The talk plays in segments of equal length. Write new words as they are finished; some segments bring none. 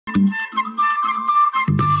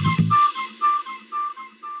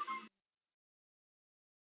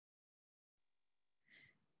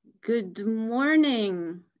Good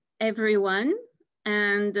morning, everyone,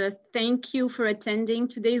 and thank you for attending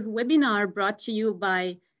today's webinar brought to you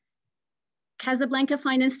by Casablanca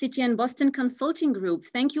Finance City and Boston Consulting Group.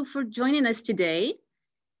 Thank you for joining us today.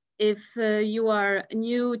 If you are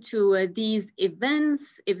new to these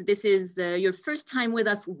events, if this is your first time with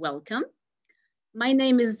us, welcome. My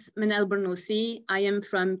name is Manal Bernoussi. I am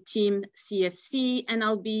from Team CFC, and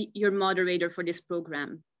I'll be your moderator for this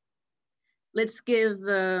program. Let's give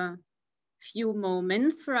a few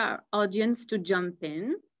moments for our audience to jump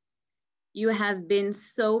in. You have been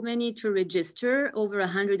so many to register, over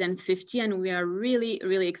 150, and we are really,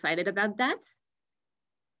 really excited about that.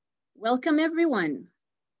 Welcome, everyone.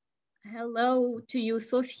 Hello to you,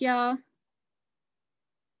 Sofia,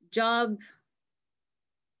 Job,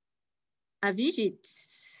 Avijit,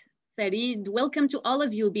 Farid. Welcome to all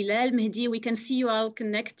of you. Bilal, Mehdi, we can see you all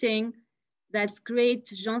connecting. That's great.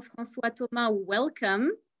 Jean-François Thomas,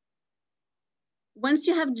 welcome. Once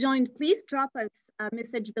you have joined, please drop us a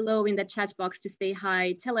message below in the chat box to say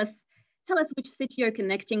hi. Tell us which city you're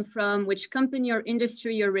connecting from, which company or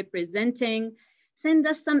industry you're representing. Send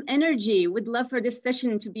us some energy. We'd love for this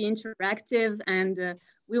session to be interactive, and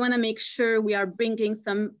we want to make sure we are bringing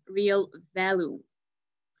some real value.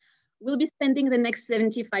 We'll be spending the next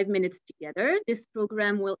 75 minutes together. This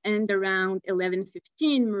program will end around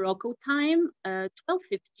 11:15 Morocco time,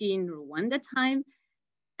 12:15 Rwanda time,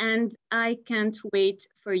 and I can't wait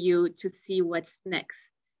for you to see what's next.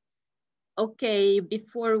 Okay,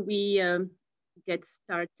 before we get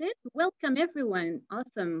started, welcome everyone.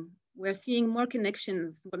 Awesome. We're seeing more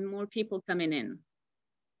connections, more people coming in.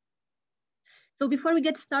 So before we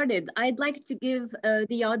get started, I'd like to give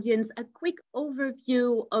the audience a quick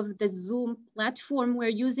overview of the Zoom platform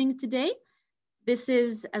we're using today. This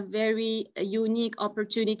is a very unique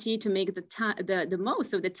opportunity to make the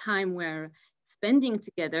most of the time we're spending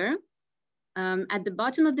together. At the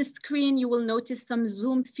bottom of the screen, you will notice some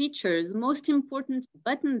Zoom features. Most important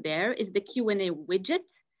button there is the Q&A widget.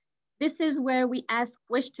 This is where we ask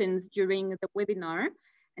questions during the webinar.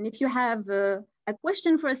 And if you have a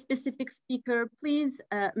question for a specific speaker, please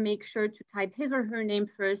make sure to type his or her name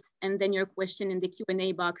first and then your question in the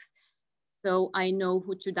Q&A box so I know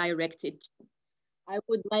who to direct it to. I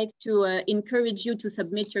would like to encourage you to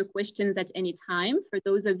submit your questions at any time. For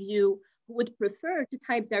those of you who would prefer to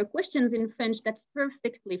type their questions in French, that's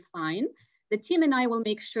perfectly fine. The team and I will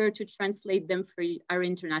make sure to translate them for our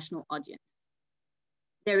international audience.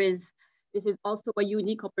 This is also a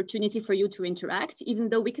unique opportunity for you to interact, even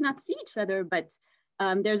though we cannot see each other, but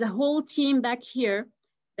there's a whole team back here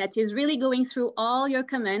that is really going through all your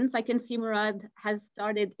comments. I can see Murad has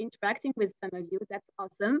started interacting with some of you. That's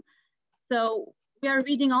awesome. So we are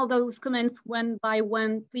reading all those comments one by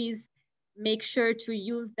one. Please make sure to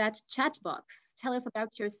use that chat box. Tell us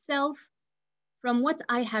about yourself. From what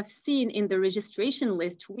I have seen in the registration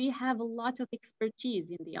list, we have a lot of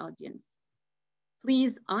expertise in the audience.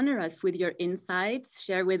 Please honor us with your insights.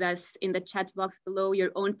 Share with us in the chat box below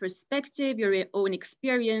your own perspective, your own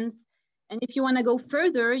experience. And if you want to go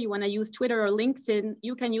further, you want to use Twitter or LinkedIn,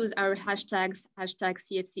 you can use our hashtags, hashtag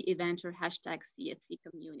CFC event or hashtag CFC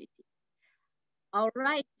community. All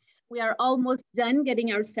right, we are almost done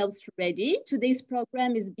getting ourselves ready. Today's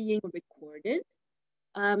program is being recorded.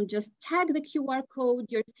 Just tag the QR code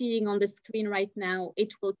you're seeing on the screen right now.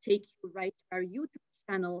 It will take you right to our YouTube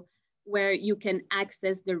channel where you can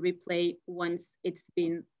access the replay once it's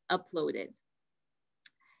been uploaded.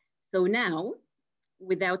 So now,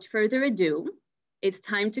 without further ado, it's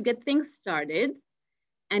time to get things started.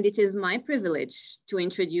 And it is my privilege to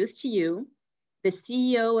introduce to you the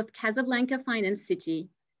CEO of Casablanca Finance City,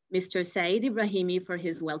 Mr. Saeed Ibrahimi, for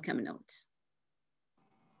his welcome note.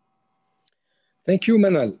 Thank you,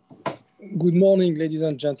 Manal. Good morning, ladies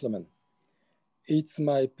and gentlemen. It's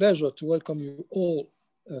my pleasure to welcome you all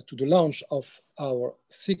to the launch of our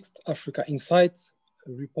 6th Africa Insights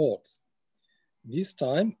report. This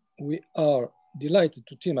time, we are delighted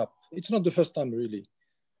to team up. It's not the first time, really,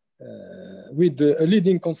 with a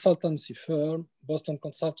leading consultancy firm, Boston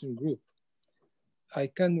Consulting Group. I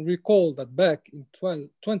can recall that back in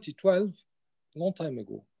 2012, a long time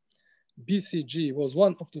ago, BCG was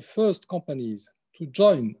one of the first companies to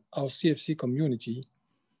join our CFC community.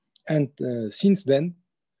 And since then,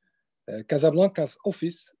 Casablanca's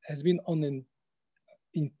office has been on an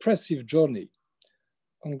impressive journey.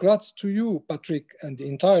 Congrats to you, Patrick, and the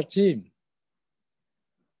entire team.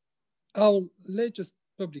 Our latest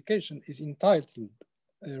publication is entitled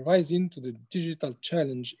Rising to the Digital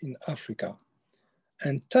Challenge in Africa.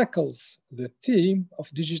 and tackles the theme of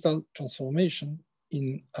digital transformation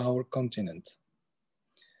in our continent.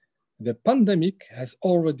 The pandemic has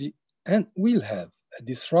already and will have a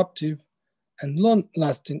disruptive and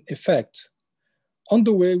long-lasting effect on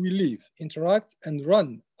the way we live, interact, and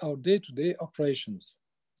run our day-to-day operations.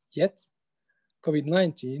 Yet,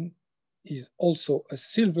 COVID-19 is also a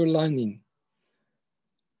silver lining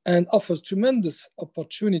and offers tremendous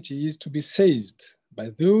opportunities to be seized by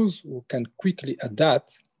those who can quickly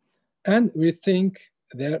adapt and rethink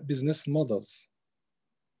their business models.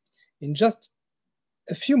 In just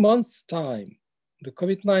a few months' time, the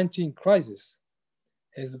COVID-19 crisis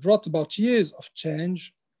has brought about years of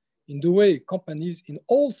change in the way companies in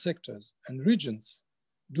all sectors and regions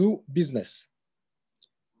do business.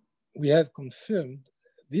 We have confirmed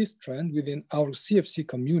this trend within our CFC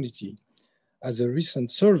community, as a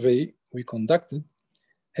recent survey we conducted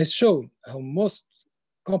has shown how most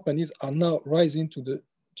companies are now rising to the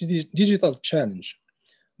digital challenge,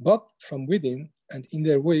 both from within and in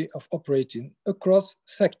their way of operating across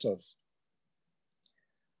sectors.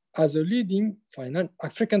 As a leading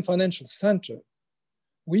African financial center,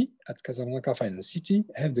 we at Casablanca Finance City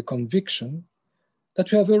have the conviction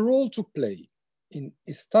that we have a role to play in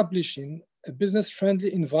establishing a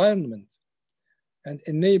business-friendly environment and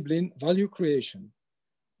enabling value creation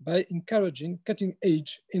by encouraging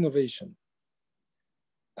cutting-edge innovation.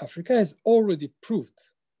 Africa has already proved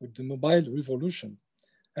with the mobile revolution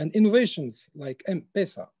and innovations like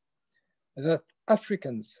M-Pesa that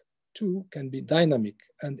Africans too can be dynamic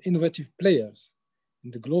and innovative players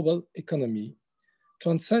in the global economy,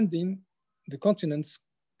 transcending the continent's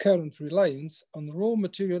current reliance on raw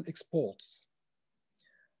material exports.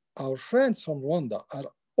 Our friends from Rwanda are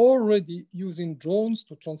already using drones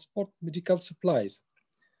to transport medical supplies,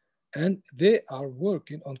 and they are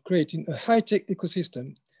working on creating a high-tech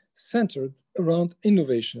ecosystem centered around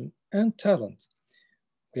innovation and talent.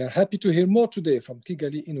 We are happy to hear more today from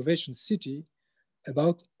Kigali Innovation City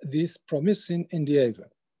about this promising endeavor.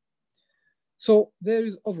 So there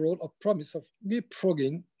is overall a promise of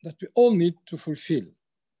leapfrogging that we all need to fulfill.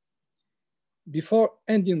 Before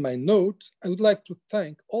ending my note, I would like to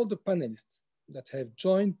thank all the panelists that have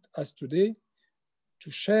joined us today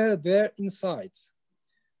to share their insights.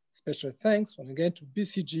 Special thanks once again to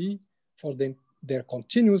BCG for their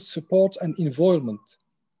continuous support and involvement.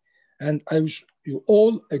 And I wish you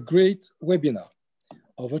all a great webinar.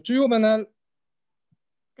 Over to you, Manal.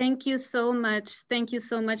 Thank you so much. Thank you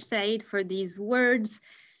so much, Said, for these words.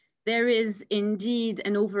 There is indeed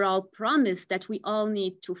an overall promise that we all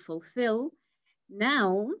need to fulfill.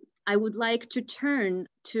 Now, I would like to turn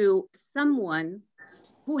to someone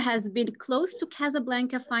who has been close to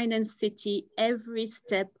Casablanca Finance City every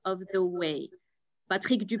step of the way.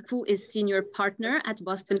 Patrick Dupoux is senior partner at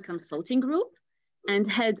Boston Consulting Group and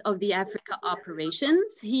head of the Africa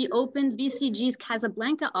operations. He opened BCG's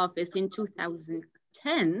Casablanca office in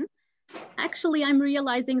 2010. Actually, I'm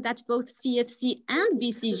realizing that both CFC and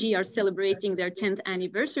BCG are celebrating their 10th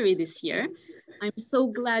anniversary this year. I'm so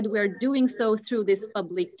glad we're doing so through this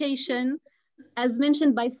publication. As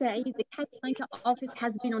mentioned by Said, the Casablanca office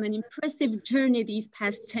has been on an impressive journey these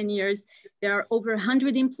past 10 years. There are over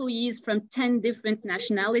 100 employees from 10 different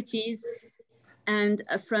nationalities. And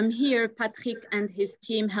from here, Patrick and his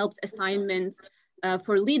team helped assignments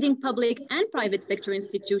for leading public and private sector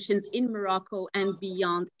institutions in Morocco and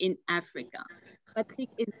beyond in Africa. Patrick,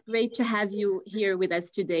 it's great to have you here with us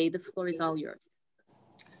today. The floor is all yours.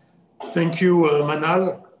 Thank you,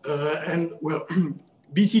 Manal. And well,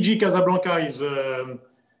 BCG Casablanca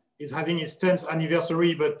is having its 10th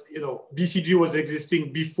anniversary, but you know, BCG was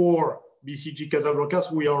existing before BCG Casablanca,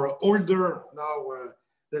 so we are older now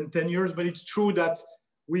than 10 years. But it's true that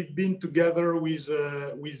we've been together with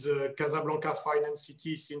Casablanca Finance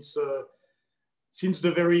City since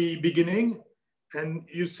the very beginning. And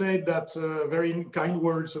you said that very kind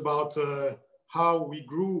words about how we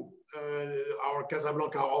grew our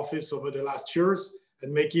Casablanca office over the last years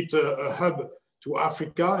and make it a hub to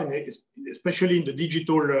Africa, and especially in the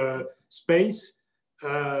digital space.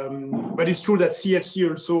 But it's true that CFC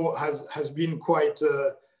also has been quite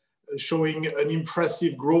showing an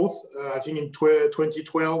impressive growth. I think in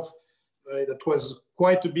 2012, that was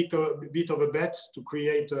quite a bit of a bet to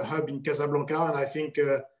create a hub in Casablanca, and I think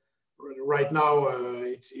right now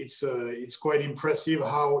it's quite impressive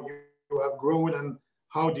how you have grown and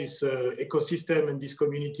how this ecosystem and this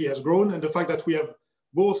community has grown, and the fact that we have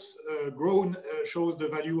both grown shows the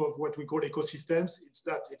value of what we call ecosystems.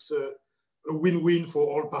 It's a win-win for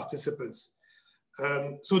all participants.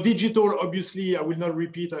 So digital, obviously, I will not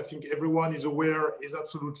repeat. I think everyone is aware, is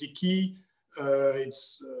absolutely key.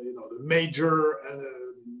 It's the major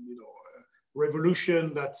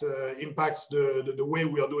revolution that impacts the way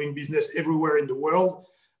we are doing business everywhere in the world,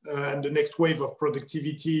 and the next wave of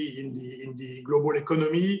productivity in the global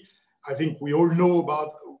economy. I think we all know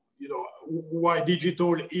about why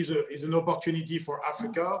digital is an opportunity for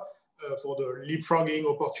Africa, for the leapfrogging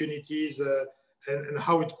opportunities, and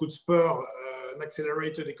how it could spur an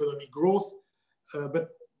accelerated economic growth. But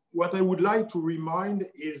what I would like to remind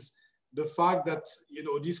is the fact that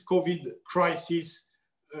this COVID crisis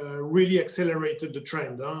really accelerated the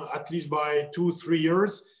trend, at least by 2-3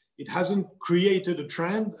 years. It hasn't created a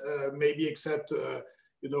trend, maybe except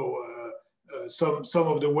some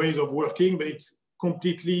of the ways of working, but it's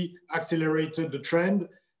completely accelerated the trend.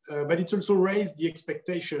 But it's also raised the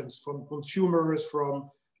expectations from consumers, from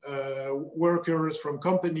workers, from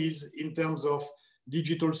companies in terms of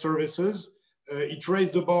digital services. It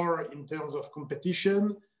raised the bar in terms of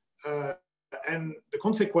competition. And the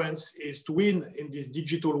consequence is to win in this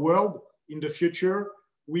digital world in the future,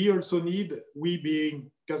 we also need, we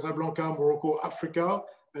being Casablanca, Morocco, Africa,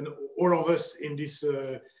 and all of us in this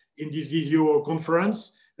video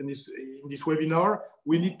conference and in this webinar,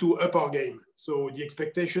 we need to up our game. So the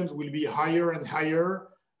expectations will be higher and higher.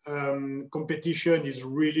 Competition is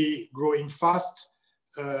really growing fast.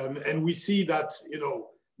 And we see that,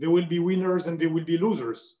 there will be winners and there will be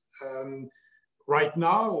losers. Right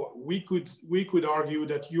now, we could argue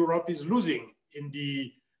that Europe is losing in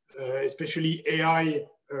the especially AI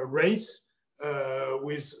race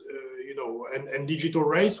with and digital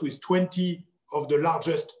race, with 20 of the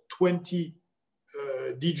largest 20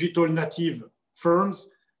 digital native firms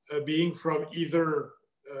being from either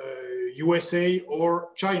USA or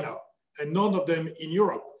China, and none of them in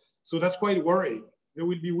Europe. So that's quite worrying. There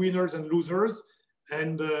will be winners and losers,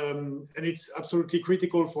 and it's absolutely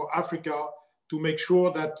critical for Africa to make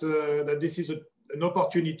sure that that this is an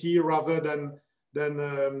opportunity rather than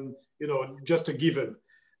just a given.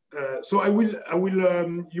 So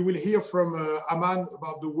you will hear from Aman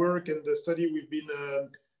about the work and the study we've been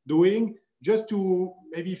doing. Just to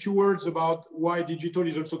maybe a few words about why digital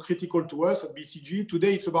is also critical to us at BCG.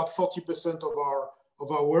 Today, it's about 40%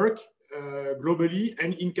 of our work globally,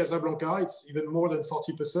 and in Casablanca, it's even more than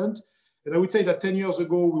 40%. And I would say that 10 years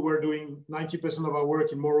ago, we were doing 90% of our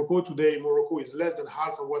work in Morocco. Today, Morocco is less than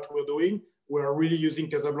half of what we're doing. We are really using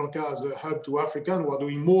Casablanca as a hub to Africa, and we're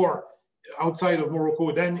doing more outside of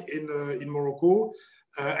Morocco than in Morocco.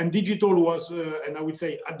 And digital was, and I would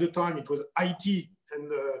say at the time, it was IT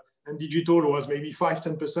and digital was maybe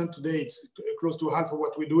 5-10%. Today, it's close to half of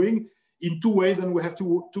what we're doing in two ways. And we have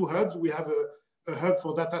two hubs. We have a hub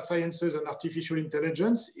for data sciences and artificial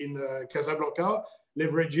intelligence in Casablanca,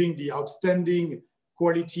 leveraging the outstanding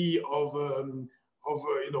quality of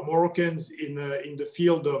Moroccans in the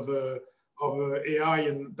field of AI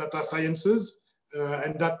and data sciences,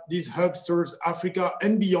 and that this hub serves Africa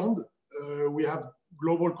and beyond. We have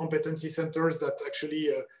global competency centers that actually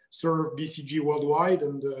serve BCG worldwide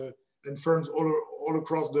and firms all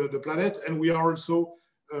across the planet. And we are also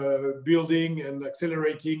building and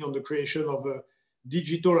accelerating on the creation of a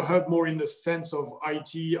digital hub, more in the sense of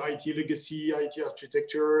IT legacy, IT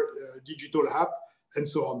architecture, digital app, and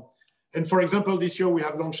so on. And for example, this year we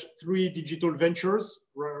have launched 3 digital ventures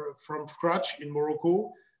from scratch in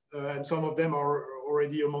Morocco, and some of them are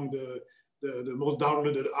already among the most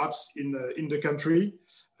downloaded apps in the country.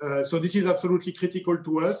 So this is absolutely critical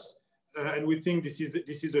to us, and we think this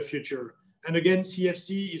is the future. And again,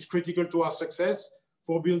 CFC is critical to our success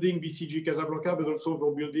for building BCG Casablanca, but also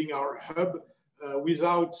for building our hub.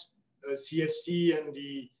 Without CFC and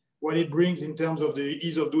what it brings in terms of the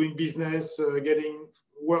ease of doing business, getting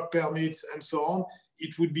work permits, and so on,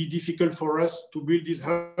 it would be difficult for us to build this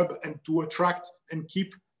hub and to attract and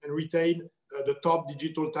keep and retain the top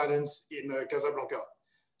digital talents in Casablanca.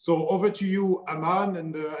 So over to you, Aman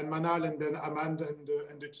and Manal, and then Amand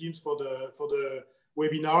and the teams for the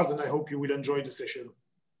webinars, and I hope you will enjoy the session.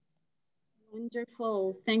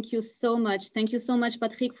 Wonderful. Thank you so much. Thank you so much,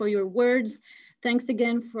 Patrick, for your words. Thanks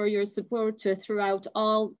again for your support throughout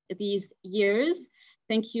all these years.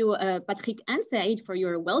 Thank you, Patrick and Said, for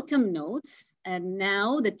your welcome notes. And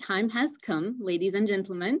now the time has come, ladies and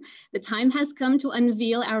gentlemen, the time has come to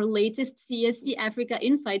unveil our latest CFC Africa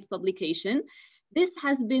Insights publication. This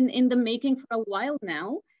has been in the making for a while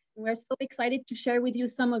now. We're so excited to share with you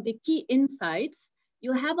some of the key insights.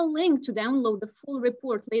 You'll have a link to download the full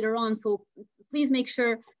report later on, so please make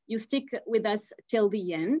sure you stick with us till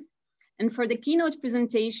the end. And for the keynote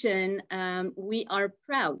presentation, we are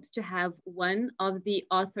proud to have one of the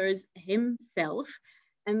authors himself.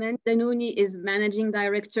 Aman Danouni is Managing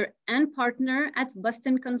Director and Partner at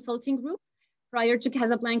Boston Consulting Group. Prior to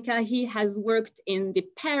Casablanca, he has worked in the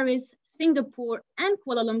Paris, Singapore, and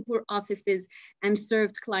Kuala Lumpur offices and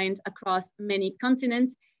served clients across many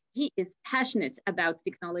continents. He is passionate about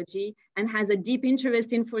technology and has a deep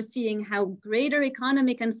interest in foreseeing how greater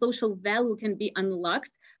economic and social value can be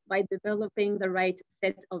unlocked by developing the right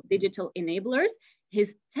set of digital enablers.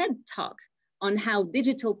 His TED Talk on how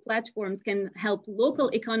digital platforms can help local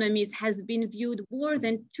economies has been viewed more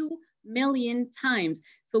than 2 million times.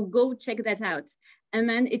 So go check that out.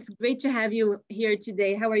 Aman, it's great to have you here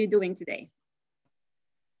today. How are you doing today?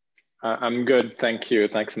 I'm good, thank you.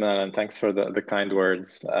 Thanks, Manal, and thanks for the kind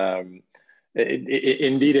words.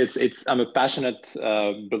 Indeed, I'm a passionate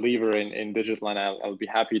believer in digital, and I'll be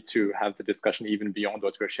happy to have the discussion even beyond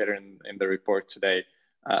what we're sharing in the report today.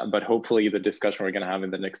 But hopefully the discussion we're going to have in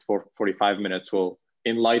the next 45 minutes will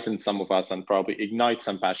enlighten some of us and probably ignite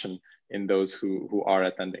some passion in those who are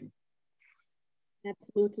attending.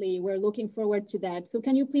 Absolutely, we're looking forward to that. So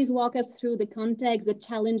can you please walk us through the context, the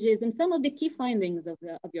challenges, and some of the key findings of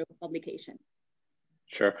your publication?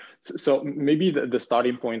 Our So maybe the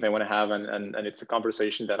starting point I want to have, and it's a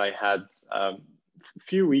conversation that I had a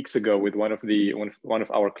few weeks ago with one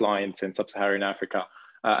of our clients in sub-Saharan Africa,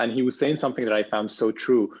 and he was saying something that I found so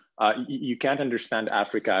true. You can't understand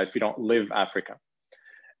Africa if you don't live Africa.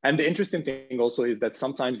 And the interesting thing also is that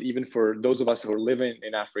sometimes even for those of us who are living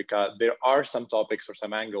in Africa, there are some topics or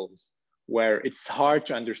some angles where it's hard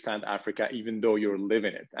to understand Africa, even though you're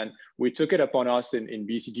living it. And we took it upon us in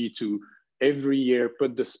BCG to every year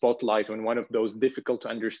put the spotlight on one of those difficult to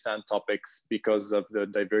understand topics because of the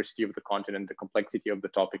diversity of the continent, the complexity of the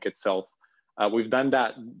topic itself. We've done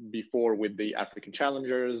that before with the African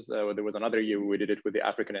Challengers. There was another year we did it with the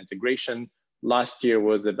African Integration. Last year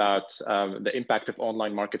was about the impact of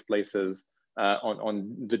online marketplaces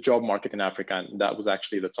on the job market in Africa. And that was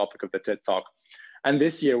actually the topic of the TED Talk. And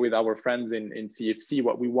this year with our friends in CFC,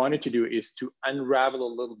 what we wanted to do is to unravel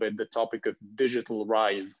a little bit the topic of digital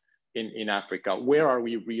rise in Africa. Where are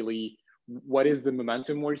we really? What is the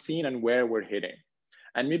momentum we're seeing and where we're hitting?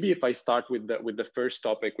 And maybe if I start with the first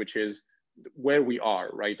topic, which is where we are,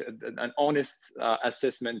 right? An honest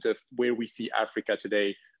assessment of where we see Africa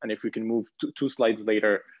today. And if we can move two slides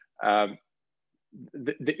later,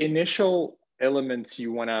 the initial elements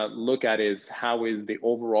you want to look at is how is the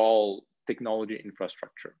overall technology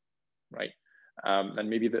infrastructure, right? And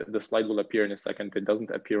maybe the slide will appear in a second. It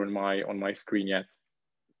doesn't appear on my screen yet.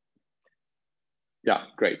 Yeah,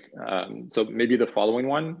 great. So maybe the following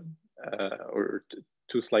one or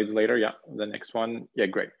two slides later. Yeah, the next one. Yeah,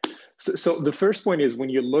 great. So the first point is when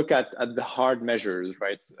you look at the hard measures,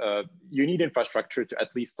 right? You need infrastructure to at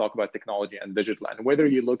least talk about technology and digital. And whether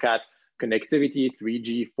you look at connectivity,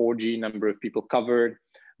 3G, 4G, number of people covered,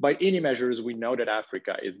 by any measures, we know that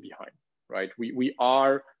Africa is behind, right? We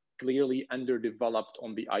are clearly underdeveloped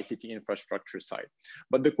on the ICT infrastructure side.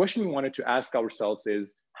 But the question we wanted to ask ourselves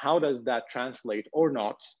is, how does that translate or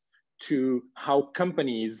not to how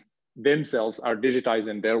companies themselves are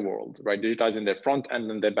digitizing their world, right? Digitizing their front end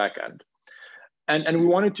and their back end. And we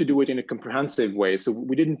wanted to do it in a comprehensive way. So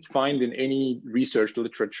we didn't find in any research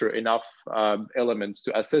literature enough elements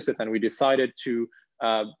to assess it. And we decided to,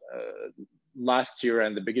 last year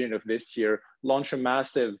and the beginning of this year, launch a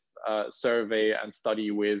massive survey and study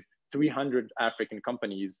with 300 African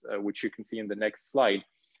companies, which you can see in the next slide,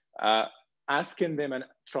 asking them and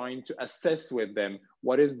trying to assess with them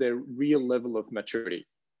what is their real level of maturity.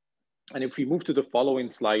 And if we move to the following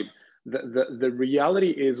slide, the reality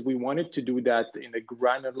is we wanted to do that in a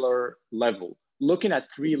granular level, looking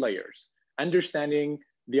at 3 layers, understanding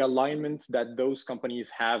the alignment that those companies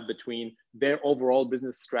have between their overall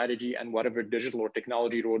business strategy and whatever digital or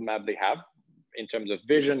technology roadmap they have in terms of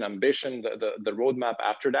vision, ambition, the roadmap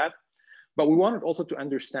after that. But we wanted also to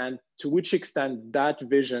understand to which extent that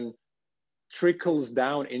vision trickles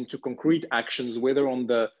down into concrete actions, whether on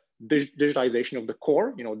the digitization of the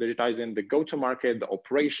core, digitizing the go-to-market, the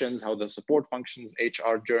operations, how the support functions,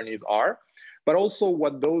 HR journeys are, but also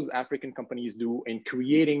what those African companies do in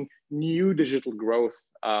creating new digital growth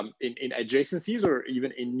in adjacencies or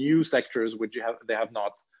even in new sectors which they have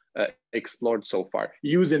not explored so far,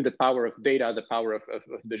 using the power of data, the power of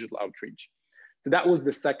digital outreach. So that was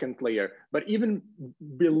the second layer. But even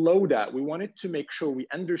below that, we wanted to make sure we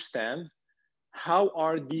understand how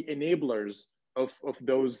are the enablers of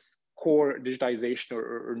those core digitization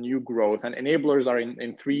or new growth. And enablers are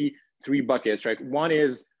in three buckets, right? One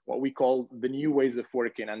is what we call the new ways of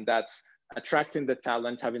working, and that's attracting the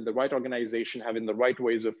talent, having the right organization, having the right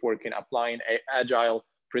ways of working, applying agile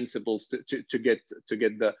principles to get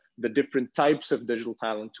the different types of digital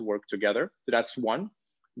talent to work together. So that's one.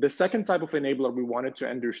 The second type of enabler we wanted to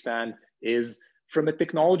understand is from a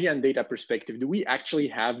technology and data perspective,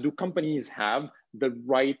 do companies have the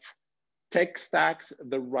right tech stacks,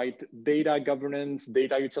 the right data governance,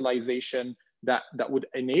 data utilization that would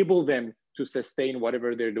enable them to sustain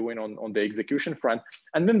whatever they're doing on the execution front?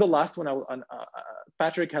 And then the last one,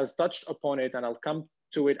 Patrick has touched upon it, and I'll come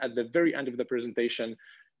to it at the very end of the presentation,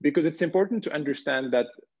 because it's important to understand that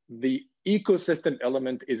the ecosystem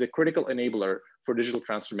element is a critical enabler for digital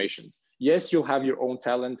transformations. Yes, you'll have your own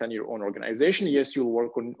talent and your own organization. Yes, you'll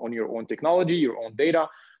work on your own technology, your own data,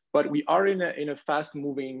 but we are in a fast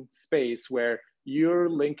moving space where your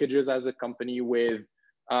linkages as a company with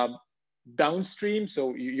downstream,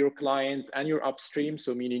 so your client, and your upstream,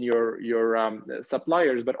 so meaning your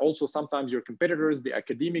suppliers, but also sometimes your competitors, the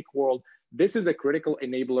academic world. This is a critical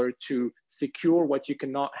enabler to secure what you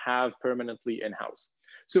cannot have permanently in-house.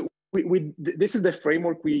 So this is the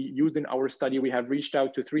framework we used in our study. We have reached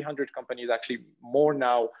out to 300 companies, actually more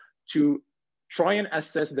now, to try and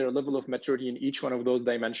assess their level of maturity in each one of those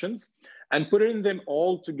dimensions. And putting them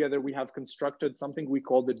all together, we have constructed something we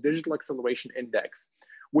call the Digital Acceleration Index,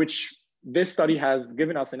 which this study has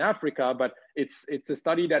given us in Africa, but it's a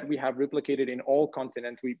study that we have replicated in all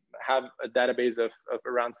continents. We have a database of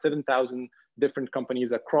around 7,000 different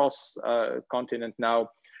companies across continent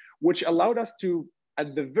now, which allowed us to,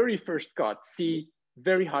 at the very first cut, see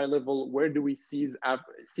very high level, where do we see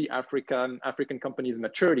African companies'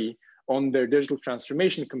 maturity on their digital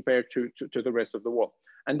transformation compared to the rest of the world.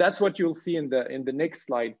 And that's what you'll see in the next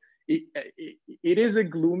slide. It is a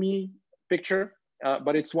gloomy picture,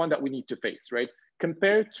 but it's one that we need to face, right?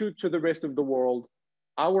 Compared to the rest of the world,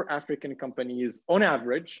 our African companies, on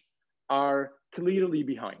average, are clearly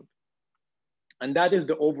behind. And that is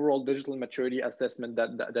the overall digital maturity assessment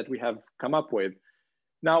that we have come up with.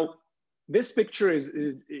 Now, this picture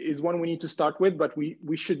is one we need to start with, but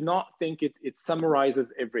we should not think it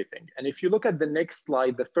summarizes everything. And if you look at the next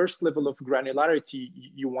slide, the first level of granularity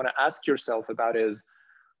you want to ask yourself about is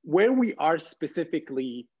where we are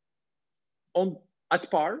specifically at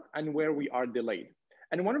par and where we are delayed.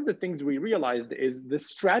 And one of the things we realized is the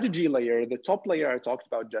strategy layer, the top layer I talked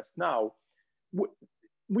about just now,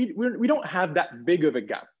 we don't have that big of a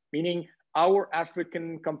gap, meaning our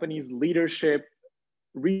African companies' leadership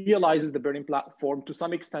realizes the burning platform, to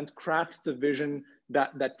some extent crafts the vision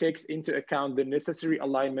that takes into account the necessary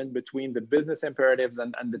alignment between the business imperatives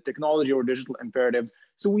and the technology or digital imperatives.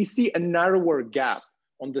 So we see a narrower gap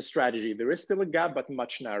on the strategy. There is still a gap, but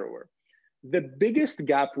much narrower. The biggest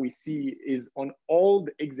gap we see is on all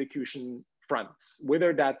the execution fronts,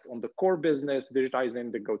 whether that's on the core business,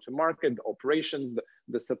 digitizing the go-to-market, the operations,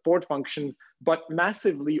 the support functions, but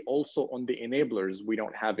massively also on the enablers. We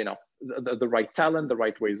don't have enough, the right talent, the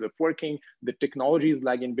right ways of working, the technology is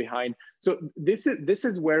lagging behind. So this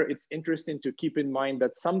is where it's interesting to keep in mind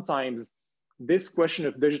that sometimes this question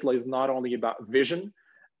of digital is not only about vision,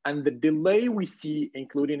 and the delay we see,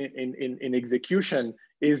 including in execution,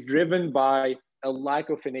 is driven by a lack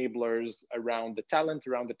of enablers around the talent,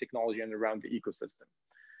 around the technology, and around the ecosystem.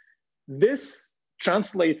 This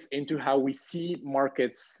translates into how we see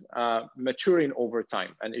markets maturing over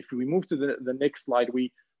time. And if we move to the next slide,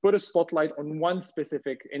 we put a spotlight on one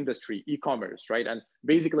specific industry, e-commerce, right? And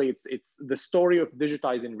basically it's the story of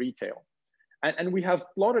digitizing retail. And we have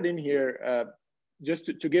plotted in here, just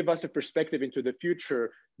to give us a perspective into the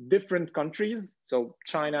future, different countries, so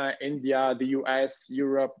China, India, the US,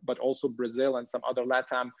 Europe, but also Brazil and some other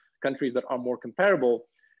LATAM countries that are more comparable.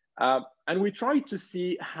 And we try to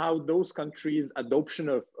see how those countries' adoption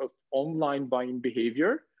of online buying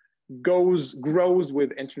behavior grows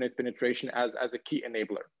with internet penetration as a key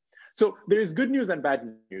enabler. So there is good news and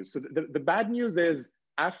bad news. So the bad news is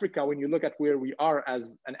Africa, when you look at where we are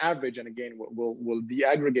as an average, and again, we'll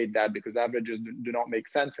de-aggregate that because averages do not make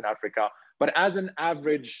sense in Africa, but as an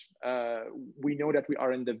average, we know that we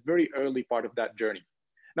are in the very early part of that journey.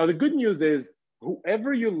 Now, the good news is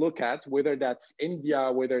whoever you look at, whether that's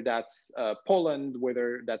India, whether that's Poland,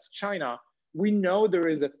 whether that's China, we know there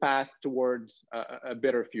is a path towards a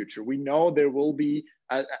better future. We know there will be,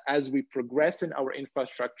 as we progress in our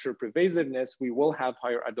infrastructure pervasiveness, we will have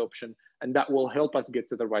higher adoption, and that will help us get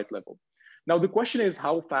to the right level. Now, the question is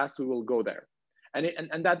how fast we will go there.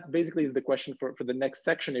 And that basically is the question for the next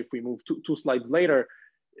section. If we move two slides later,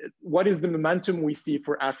 what is the momentum we see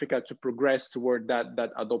for Africa to progress toward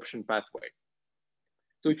that adoption pathway?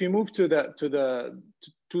 So if you move to the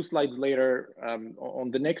two slides later,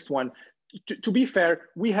 on the next one, to be fair,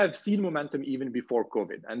 we have seen momentum even before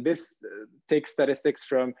COVID. And this takes statistics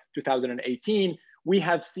from 2018. We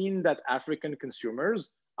have seen that African consumers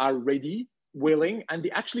are ready, willing, and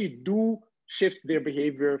they actually do shift their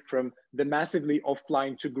behavior from the massively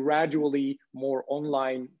offline to gradually more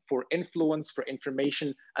online for influence, for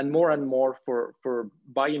information, and more for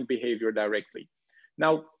buying behavior directly.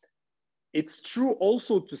 Now, it's true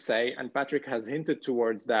also to say, and Patrick has hinted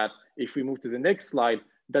towards that, if we move to the next slide,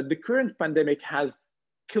 that the current pandemic has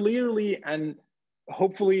clearly and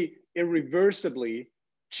hopefully irreversibly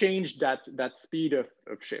changed that speed of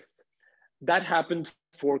shift. That happened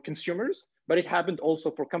for consumers, but it happened also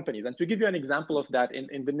for companies. And to give you an example of that,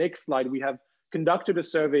 in the next slide, we have conducted a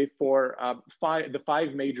survey for the five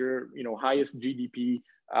major, highest GDP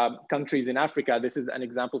countries in Africa. This is an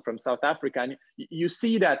example from South Africa. And you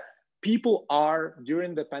see that people are,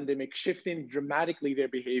 during the pandemic, shifting dramatically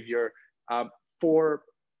their behavior for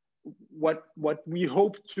what we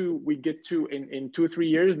hope we get to in 2 or 3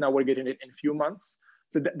 years. Now we're getting it in a few months.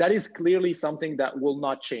 So that is clearly something that will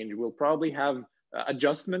not change. We'll probably have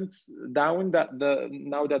adjustments down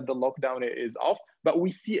now that the lockdown is off, but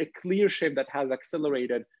we see a clear shift that has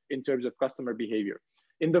accelerated in terms of customer behavior.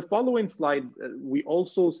 In the following slide, we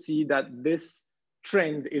also see that this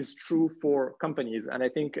trend is true for companies. And I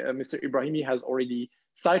think Mr. Ibrahimi has already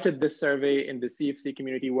cited this survey in the CFC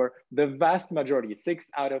community, where the vast majority,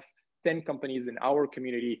 6 out of 10 companies in our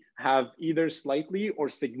community, have either slightly or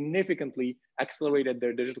significantly accelerated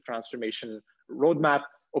their digital transformation roadmap.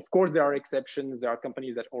 Of course, there are exceptions. There are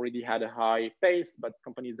companies that already had a high pace, but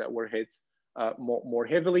companies that were hit more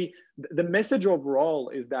heavily. The message overall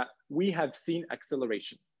is that we have seen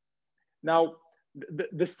acceleration. Now,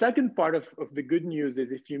 the second part of the good news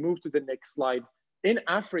is, if you move to the next slide, in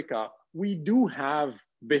Africa, we do have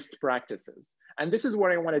best practices. And this is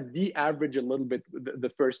where I want to de-average a little bit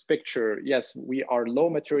the first picture. Yes, we are low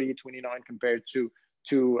maturity, 29, compared to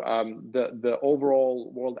the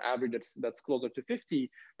overall world average that's closer to 50.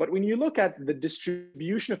 But when you look at the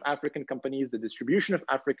distribution of African companies, the distribution of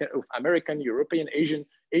American, European,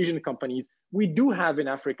 Asian companies, we do have in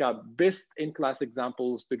Africa best-in-class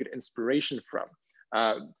examples to get inspiration from.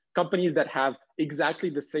 Companies that have exactly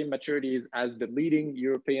the same maturities as the leading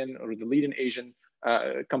European or the leading Asian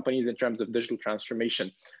companies in terms of digital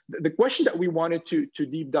transformation. The question that we wanted to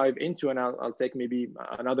deep dive into, and I'll take maybe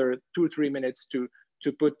another 2 or 3 minutes to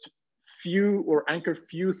put anchor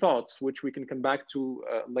few thoughts, which we can come back to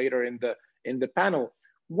later in the panel.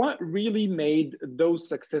 What really made those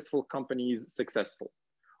successful companies successful?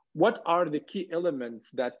 What are the key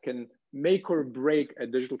elements that can make or break a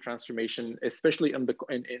digital transformation, especially in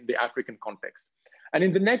the African context? And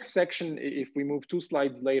in the next section, if we move 2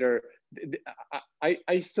 slides later,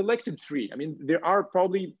 I selected 3. I mean, there are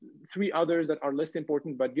probably 3 others that are less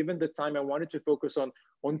important, but given the time, I wanted to focus on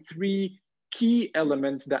 3 key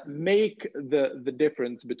elements that make the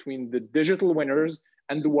difference between the digital winners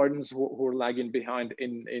and the ones who are lagging behind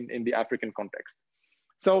in the African context.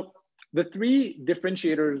 So the 3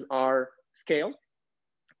 differentiators are scale,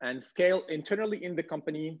 and scale internally in the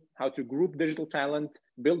company, how to group digital talent,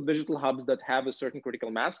 build digital hubs that have a certain critical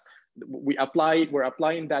mass. We're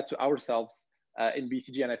applying that to ourselves in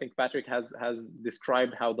BCG, and I think Patrick has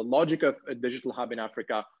described how the logic of a digital hub in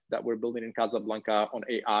Africa that we're building in Casablanca on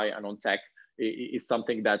AI and on tech is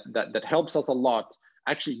something that helps us a lot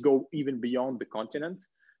actually go even beyond the continent.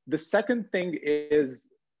 The second thing is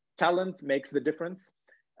talent makes the difference.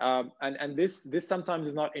 And this sometimes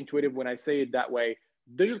is not intuitive when I say it that way.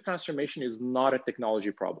 Digital transformation is not a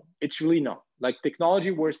technology problem. It's really not. Like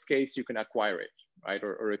technology, worst case, you can acquire it, right?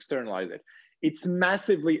 Or externalize it. It's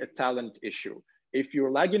massively a talent issue. If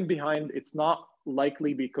you're lagging behind, it's not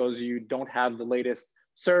likely because you don't have the latest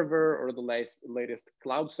server or the latest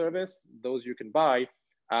cloud service, those you can buy.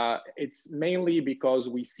 It's mainly because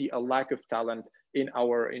we see a lack of talent in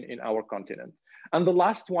our continent. And the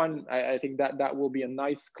last one, I think that will be a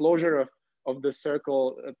nice closure of the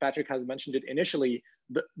circle. Patrick has mentioned it initially.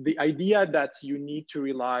 The idea that you need to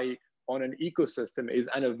rely on an ecosystem is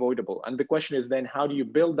unavoidable. And the question is then, how do you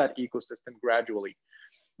build that ecosystem gradually?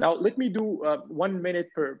 Now, let me do 1 minute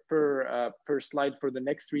per slide for the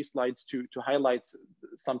next 3 slides to highlight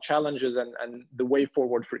some challenges and the way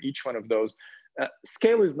forward for each one of those.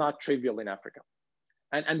 Scale is not trivial in Africa.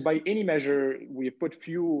 And by any measure, we've put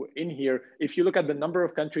few in here. If you look at the number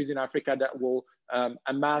of countries in Africa that will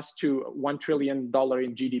amass to $1 trillion in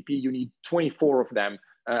GDP, you need 24 of them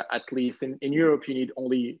at least. In Europe, you need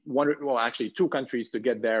only 2 countries to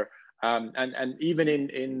get there. And even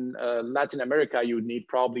in Latin America, you would need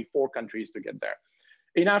probably 4 countries to get there.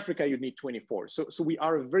 In Africa, you'd need 24. So we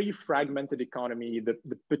are a very fragmented economy. The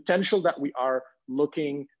potential that we are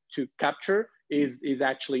looking to capture is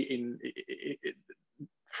actually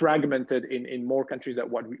fragmented in more countries than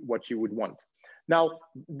what you would want. Now,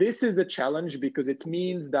 this is a challenge because it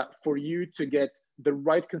means that for you to get the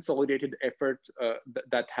right consolidated effort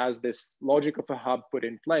that has this logic of a hub put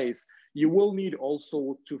in place, you will need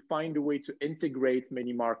also to find a way to integrate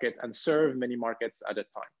many markets and serve many markets at a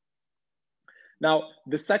time. Now,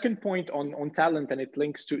 the second point on talent, and it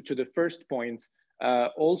links to the first point,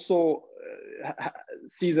 also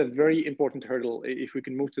sees a very important hurdle. If we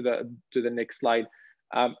can move to the next slide.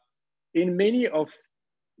 In many of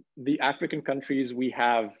the African countries we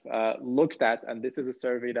have looked at, and this is a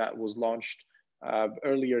survey that was launched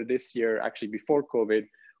earlier this year, actually before COVID,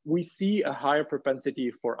 we see a higher propensity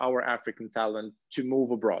for our African talent to move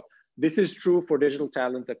abroad. This is true for digital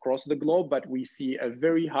talent across the globe, but we see a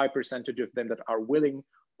very high percentage of them that are willing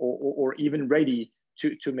or even ready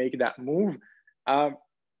to make that move.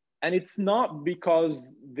 And it's not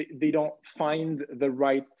because they don't find the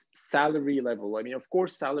right salary level. I mean, of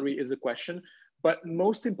course, salary is a question, but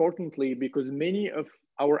most importantly, because many of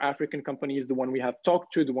our African companies, the one we have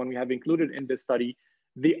talked to, the one we have included in this study,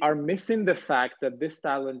 they are missing the fact that this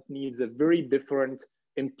talent needs a very different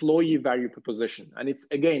employee value proposition. And it's,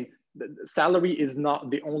 again, the salary is not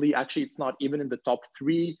the only, actually, it's not even in the top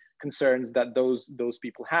 3 concerns that those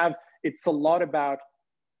people have. It's a lot about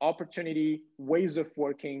opportunity, ways of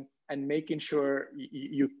working, and making sure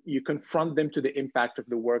you confront them to the impact of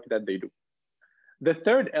the work that they do. The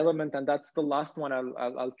third element, and that's the last one,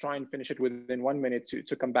 I'll try and finish it within 1 minute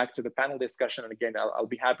to come back to the panel discussion. And again, I'll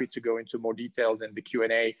be happy to go into more details in the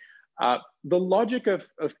Q&A. The logic of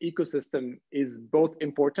ecosystem is both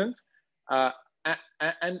important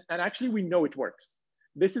and actually we know it works.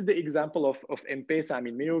 This is the example of M-Pesa. I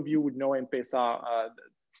mean, many of you would know M-Pesa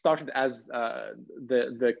started as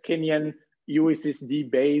the Kenyan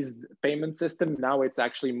USSD-based payment system. Now it's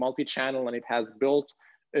actually multi-channel, and it has built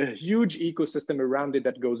a huge ecosystem around it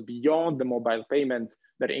that goes beyond the mobile payment,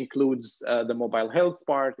 that includes the mobile health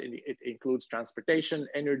part, it includes transportation,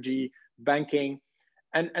 energy, banking.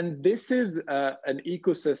 And this is an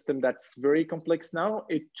ecosystem that's very complex now.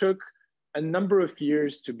 It took a number of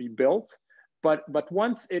years to be built, but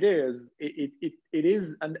once it is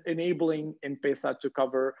enabling M-Pesa to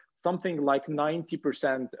cover something like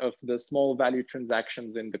 90% of the small value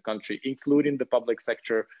transactions in the country, including the public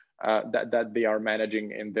sector that they are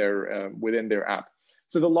managing in their within their app.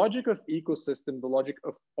 So the logic of ecosystem, the logic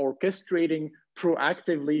of orchestrating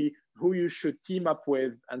proactively who you should team up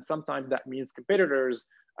with, and sometimes that means competitors,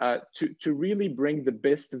 to really bring the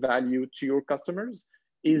best value to your customers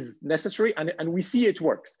is necessary, and we see it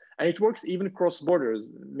works. And it works even across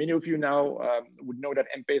borders. Many of you now would know that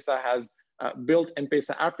M-Pesa has built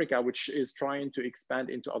M-Pesa Africa, which is trying to expand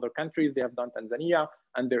into other countries. They have done Tanzania,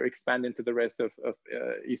 and they're expanding to the rest of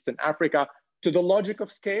Eastern Africa, to the logic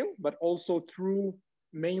of scale, but also through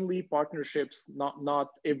mainly partnerships. Not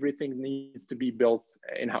everything needs to be built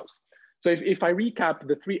in-house. So if I recap,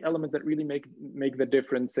 the 3 elements that really make the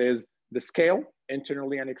difference is the scale,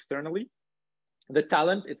 internally and externally, the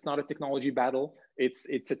talent, it's not a technology battle, it's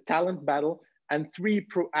a talent battle, and 3,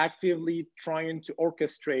 proactively trying to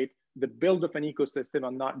orchestrate the build of an ecosystem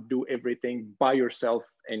and not do everything by yourself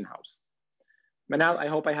in-house. Manal, I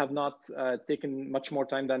hope I have not taken much more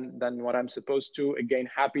time than what I'm supposed to. Again,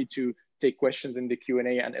 happy to take questions in the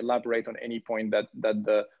Q&A and elaborate on any point that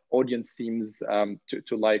the audience seems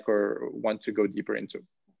to like or want to go deeper into.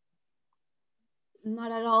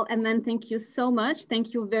 Not at all. And then thank you so much.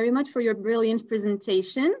 Thank you very much for your brilliant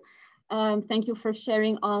presentation. Thank you for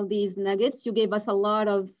sharing all these nuggets. You gave us a lot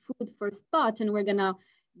of food for thought, and we're gonna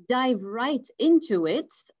dive right into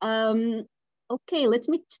it. Okay, let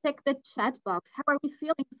me check the chat box. How are we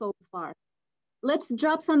feeling so far? Let's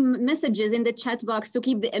drop some messages in the chat box to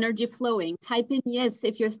keep the energy flowing. Type in yes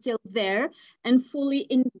if you're still there and fully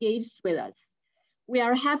engaged with us. We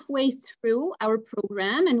are halfway through our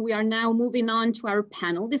program, and we are now moving on to our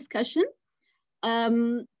panel discussion.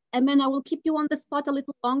 And then I will keep you on the spot a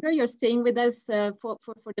little longer. You're staying with us for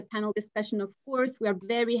the panel discussion, of course. We are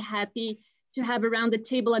very happy to have around the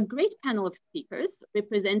table a great panel of speakers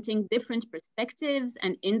representing different perspectives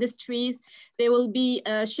and industries. They will be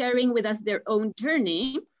sharing with us their own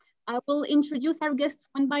journey. I will introduce our guests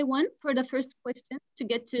one by one for the first question to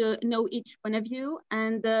get to know each one of you.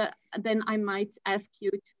 And then I might ask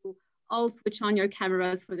you to all switch on your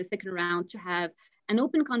cameras for the second round to have an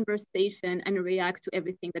open conversation and react to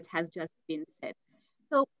everything that has just been said.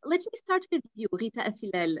 So let me start with you, Rita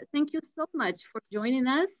Afilel. Thank you so much for joining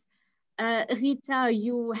us. Rita,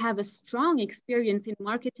 you have a strong experience in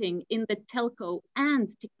marketing in the telco and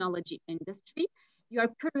technology industry. You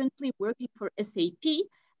are currently working for SAP,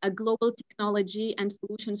 a global technology and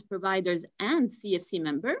solutions providers and CFC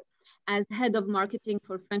member. as head of marketing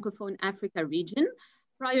for Francophone Africa region.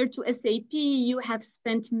 Prior to SAP, you have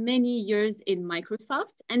spent many years in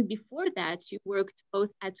Microsoft, and before that, you worked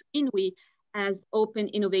both at Inouï as Open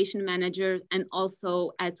Innovation Manager and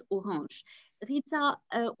also at Orange. Rita,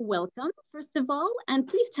 welcome, first of all, and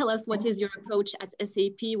please tell us what is your approach at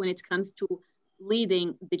SAP when it comes to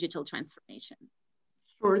leading digital transformation.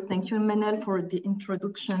 Sure, thank you, Manal, for the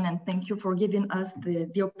introduction, and thank you for giving us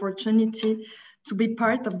the opportunity to be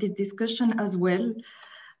part of this discussion as well.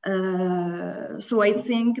 So I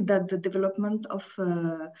think that the development of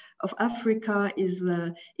Africa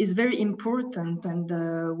is very important,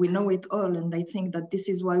 and we know it all. And I think that this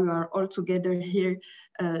is why we are all together here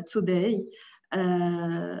today.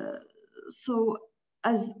 So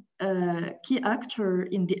as a key actor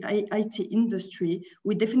in the IT industry,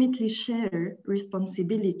 we definitely share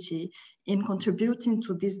responsibility in contributing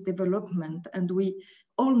to this development. And we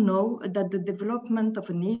all know that the development of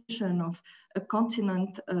a nation, of a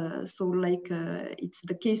continent, so like it's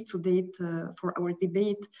the case today for our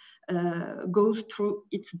debate, goes through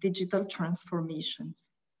its digital transformations.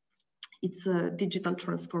 It's a digital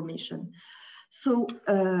transformation. So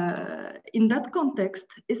in that context,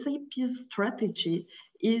 SAP's strategy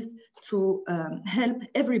is to help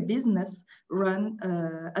every business run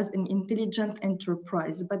as an intelligent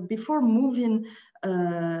enterprise. But before moving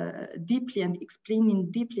deeply and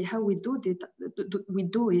explaining deeply how we do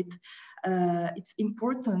it, it's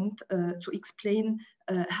important to explain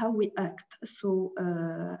how we act. So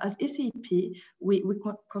as SAP, we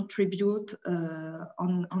contribute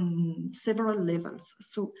on several levels.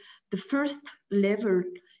 So the first level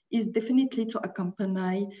is definitely to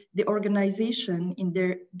accompany the organization in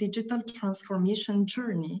their digital transformation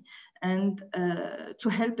journey and to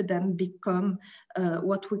help them become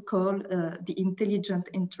what we call the intelligent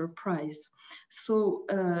enterprise. So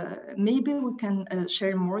maybe we can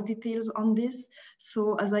share more details on this.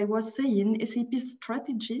 So as I was saying, SAP's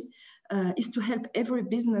strategy is to help every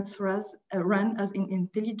business run as an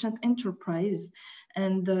intelligent enterprise.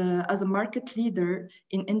 And as a market leader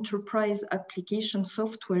in enterprise application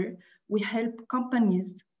software, we help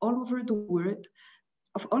companies all over the world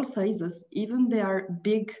of all sizes, even they are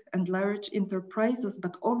big and large enterprises,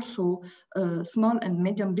 but also small and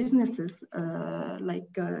medium businesses, like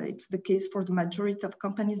it's the case for the majority of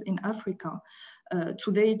companies in Africa.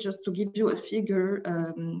 Today, just to give you a figure,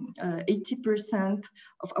 80%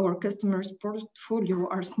 of our customers' portfolio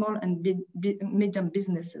are small and medium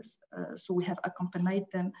businesses. So we have accompanied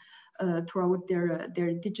them throughout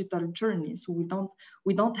their digital journey. So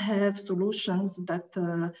we don't have solutions that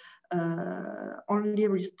only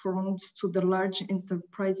respond to the large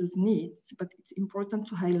enterprises' needs, but it's important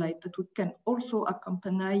to highlight that we can also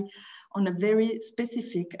accompany on a very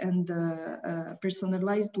specific and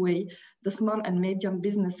personalized way the small and medium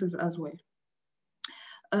businesses as well.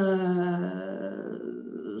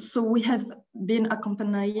 So we have been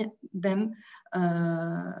accompanying them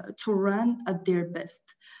to run at their best.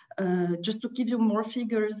 Just to give you more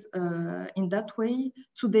figures in that way,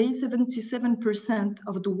 today 77%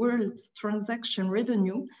 of the world's transaction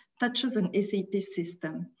revenue touches an SAP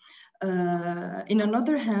system. In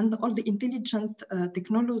another hand, all the intelligent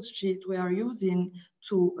technologies we are using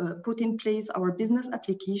to put in place our business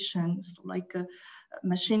applications, like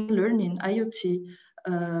machine learning, IoT,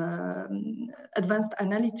 advanced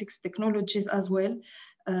analytics technologies as well,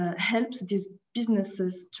 helps these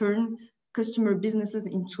businesses turn customer businesses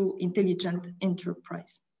into intelligent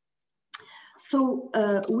enterprise. So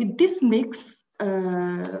with this mix,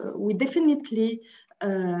 we definitely,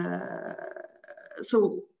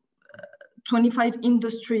 25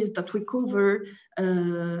 industries that we cover,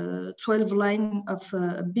 12 line of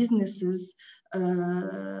businesses.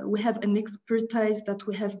 We have an expertise that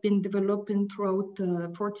we have been developing throughout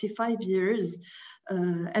 45 years.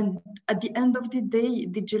 And at the end of the day,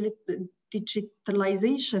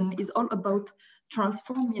 digitalization is all about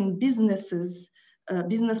transforming businesses,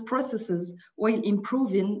 business processes, while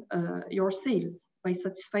improving your sales by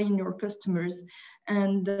satisfying your customers.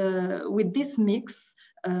 And with this mix,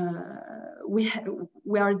 we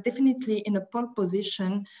are definitely in a pole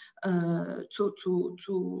position to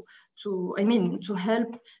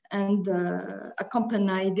help and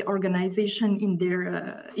accompany the organization in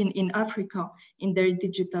their in Africa in their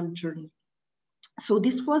digital journey. So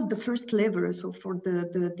this was the first lever. So for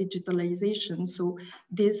the digitalization, so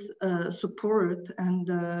this support and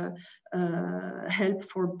help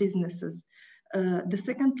for businesses. The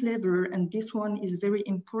second lever, and this one is very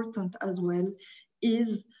important as well,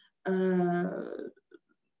 is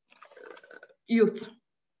youth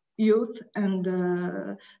youth and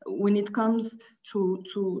when it comes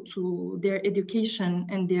to their education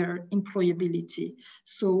and their employability.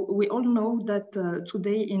 So we all know that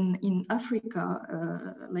today in Africa,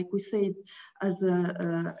 like we said, as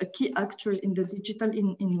a key actor in the digital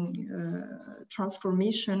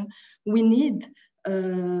transformation, we need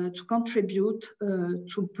to contribute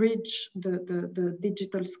to bridge the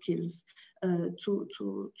digital skills.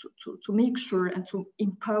 To make sure and to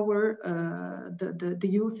empower the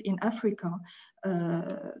youth in Africa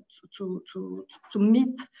to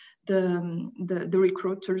meet the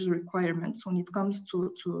recruiters' requirements when it comes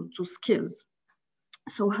to skills.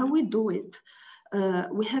 So how we do it?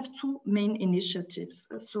 We have two main initiatives.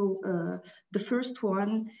 So the first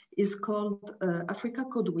one is called Africa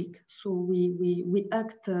Code Week. So we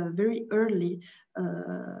act very early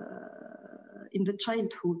in the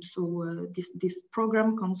childhood. So this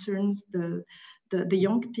program concerns the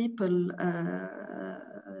young people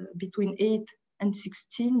between 8 and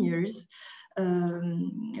 16 years.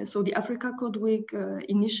 So the Africa Code Week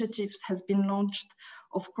initiative has been launched,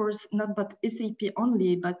 of course, not by SAP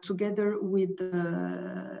only, but together with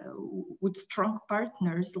strong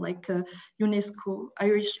partners like UNESCO,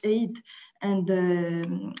 Irish Aid,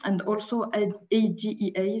 and also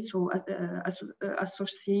ADEA, so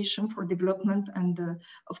Association for Development and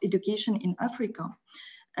of Education in Africa.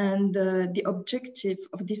 And the objective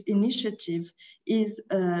of this initiative is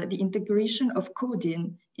the integration of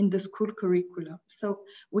coding in the school curricula. So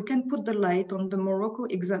we can put the light on the Morocco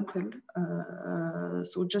example.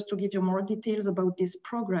 So just to give you more details about this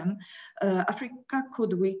program, Africa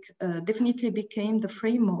Code Week definitely became the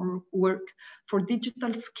framework for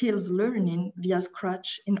digital skills learning via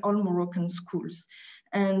Scratch in all Moroccan schools.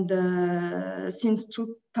 And since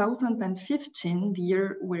 2015, the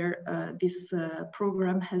year where this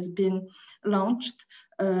program has been launched,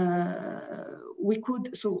 we could,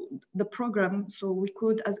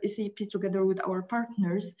 as SAP together with our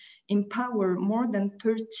partners, empower more than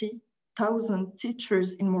 30,000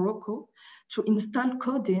 teachers in Morocco to install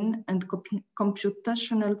coding and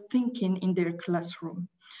computational thinking in their classroom.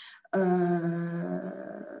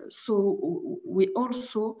 So we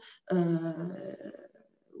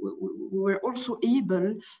were also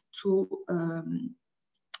able to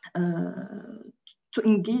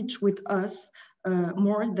engage with us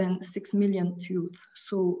more than 6 million youth.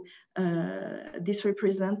 So this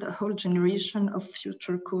represents a whole generation of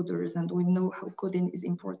future coders, and we know how coding is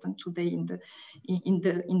important today in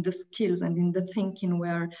the skills and in the thinking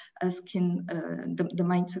we're asking, the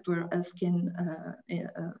mindset we're asking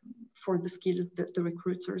for the skills that the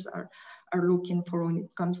recruiters are looking for when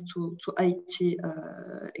it comes to IT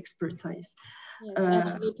expertise. Yes,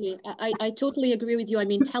 absolutely. I totally agree with you. I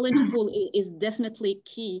mean, talent pool is definitely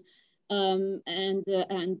key.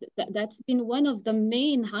 That's been one of the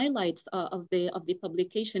main highlights of the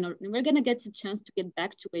publication. And we're going to get a chance to get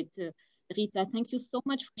back to it. Rita, thank you so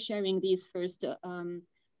much for sharing these first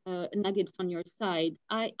nuggets on your side.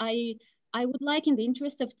 I would like, in the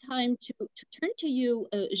interest of time, to turn to you,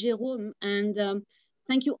 Jérôme, and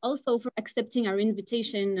thank you also for accepting our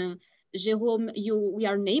invitation. Jérôme, we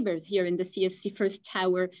are neighbors here in the CFC First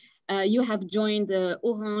Tower. You have joined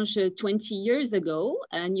Orange 20 years ago,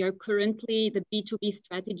 and you're currently the B2B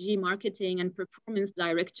Strategy, Marketing and Performance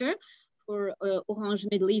Director for Orange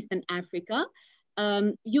Middle East and Africa.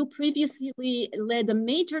 You previously led a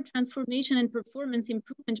major transformation and performance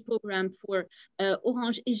improvement program for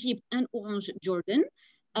Orange Egypt and Orange Jordan.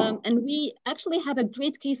 And we actually have a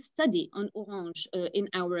great case study on Orange in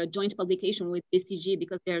our joint publication with BCG,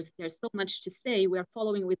 because there's so much to say. We are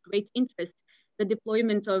following with great interest the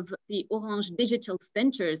deployment of the Orange digital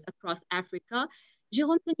centers across Africa.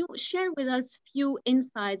 Jérôme, can you share with us a few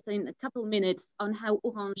insights in a couple minutes on how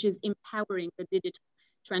Orange is empowering the digital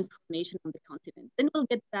transformation on the continent? Then we'll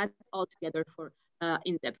get back all together for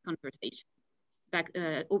in-depth conversation. Back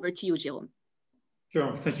over to you, Jérôme.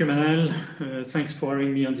 Sure, thank you, Manal. Thanks for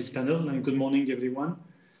having me on this panel, and good morning, everyone.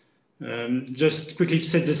 Just quickly to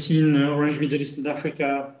set the scene, Orange Middle East and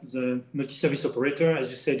Africa is a multi-service operator. As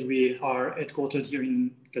you said, we are headquartered here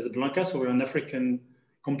in Casablanca, so we're an African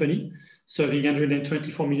company serving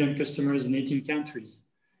 124 million customers in 18 countries.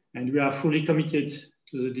 And we are fully committed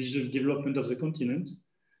to the digital development of the continent.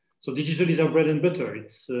 So digital is our bread and butter.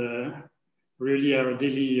 It's really our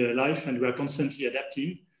daily life, and we are constantly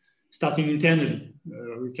adapting, starting internally.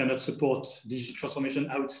 We cannot support digital transformation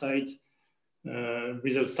outside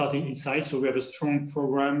without starting inside. So we have a strong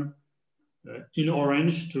program in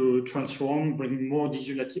Orange to transform, bring more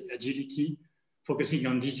digital agility, focusing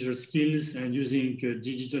on digital skills and using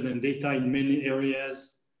digital and data in many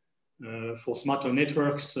areas for smarter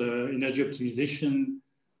networks, energy optimization,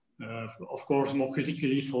 Of course, more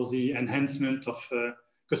critically for the enhancement of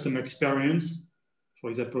customer experience, for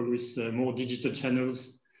example, with more digital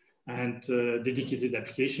channels and dedicated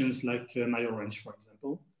applications like MyOrange, for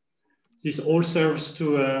example. This all serves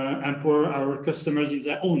to empower our customers in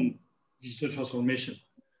their own digital transformation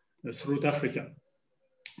throughout Africa.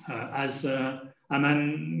 As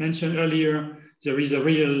Aman mentioned earlier, there is a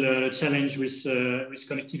real challenge with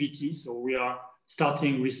connectivity. So we are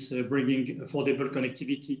starting with bringing affordable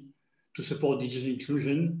connectivity to support digital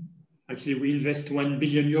inclusion. Actually, we invest €1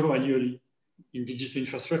 billion annually in digital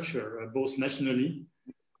infrastructure, both nationally.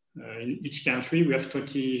 In each country, we have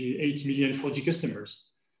 28 million 4G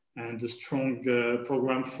customers and a strong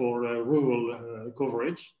program for rural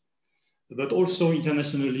coverage, but also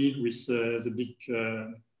internationally with the big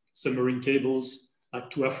submarine cables like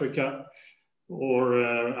to Africa, or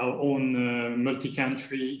our own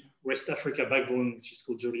multi-country West Africa backbone, which is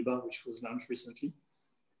called Joliba, which was launched recently.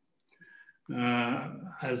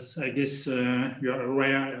 As I guess you are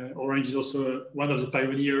aware, Orange is also one of the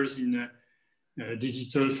pioneers in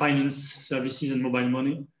digital finance services and mobile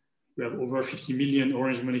money. We have over 50 million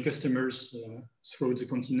Orange Money customers throughout the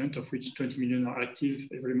continent, of which 20 million are active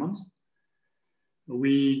every month.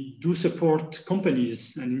 We do support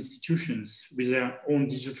companies and institutions with their own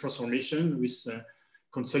digital transformation with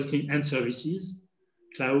consulting and services,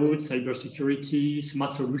 cloud, cybersecurity,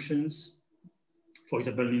 smart solutions, for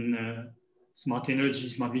example, in smart energy,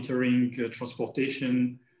 smart metering,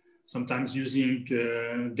 transportation, sometimes using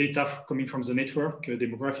data coming from the network,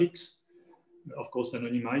 demographics, of course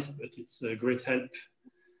anonymized, but it's a great help.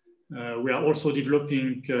 We are also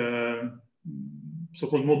developing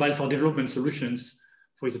so-called mobile for development solutions.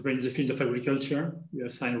 For example, in the field of agriculture, we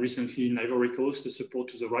have signed recently in Ivory Coast the support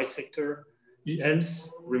to the rice sector, e-health,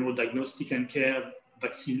 remote diagnostic and care,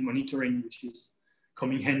 vaccine monitoring, which is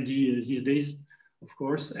coming handy these days, of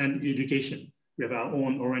course, and education. We have our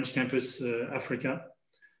own Orange Campus Africa,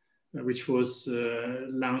 which was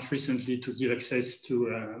launched recently to give access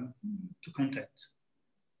to content.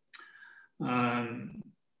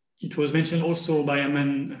 It was mentioned also by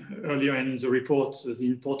Aman earlier in the report, the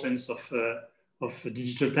importance of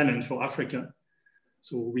digital talent for Africa.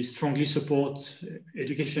 So we strongly support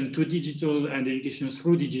education to digital and education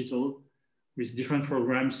through digital with different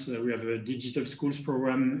programs. We have a digital schools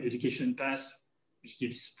program, Education Pass, which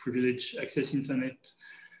gives privileged access internet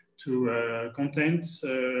to content.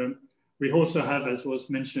 We also have, as was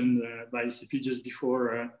mentioned by CP just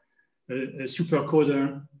before, a super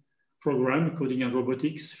coder program, coding and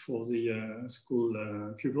robotics for the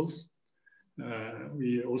school pupils.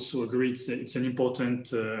 We also agree it's an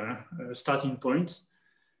important starting point.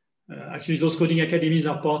 Actually, those coding academies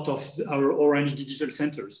are part of our Orange Digital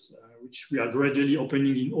Centers, which we are gradually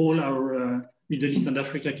opening in all our Middle East and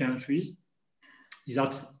Africa countries. These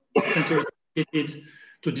are centers dedicated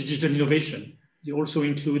to digital innovation. They also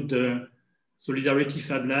include Solidarity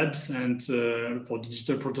Fab Labs and for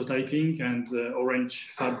digital prototyping and Orange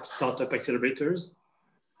Fab Startup Accelerators.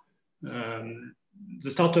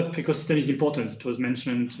 The startup ecosystem is important. It was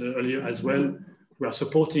mentioned earlier as well. We are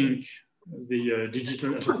supporting the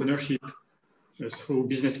digital entrepreneurship through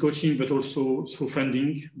business coaching, but also through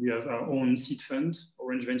funding. We have our own seed fund,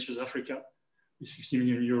 Orange Ventures Africa, with 50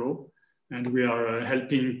 million euro. And we are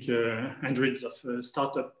helping hundreds of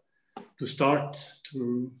startups to start,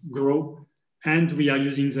 to grow. And we are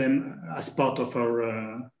using them as part of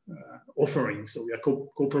our offering. So we are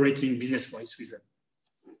cooperating business-wise with them.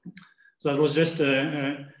 So that was just,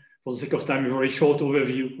 for the sake of time, a very short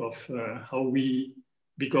overview of how we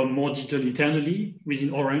become more digital internally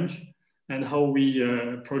within Orange and how we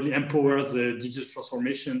probably empower the digital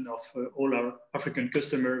transformation of all our African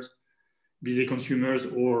customers, be they consumers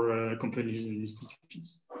or companies and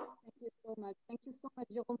institutions. Thank you so much. Thank you so much,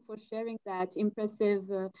 Jérôme, for sharing that impressive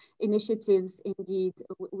initiatives. Indeed,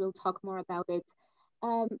 we'll talk more about it.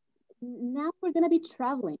 Now we're going to be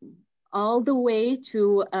traveling all the way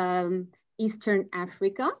to Eastern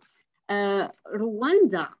Africa.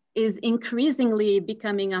 Rwanda is increasingly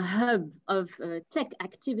becoming a hub of tech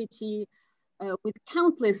activity with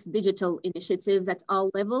countless digital initiatives at all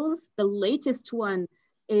levels. The latest one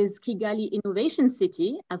is Kigali Innovation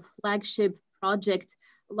City, a flagship project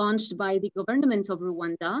launched by the government of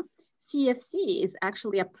Rwanda. CFC is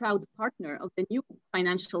actually a proud partner of the new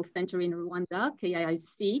financial center in Rwanda,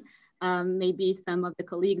 KIIC. Maybe some of the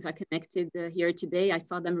colleagues are connected here today. I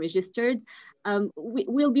saw them registered.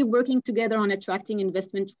 We'll be working together on attracting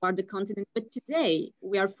investment toward the continent, but today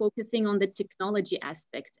we are focusing on the technology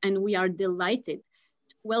aspect, and we are delighted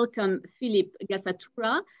to welcome Philippe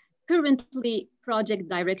Gassatura, currently project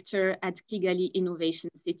director at Kigali Innovation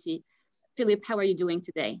City. Philippe, how are you doing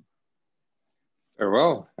today? Very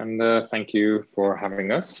well, and thank you for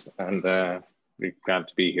having us, and we're glad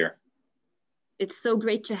to be here. It's so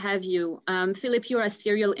great to have you. Philip, you're a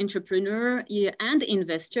serial entrepreneur and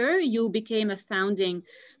investor. You became a founding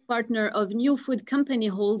partner of New Food Company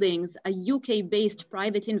Holdings, a UK-based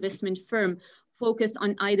private investment firm focused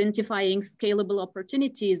on identifying scalable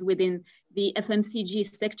opportunities within the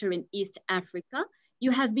FMCG sector in East Africa. You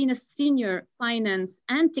have been a senior finance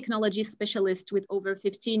and technology specialist with over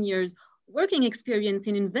 15 years working experience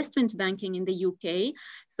in investment banking in the UK.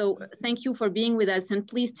 So thank you for being with us, and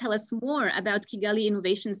please tell us more about Kigali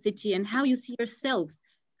Innovation City and how you see yourselves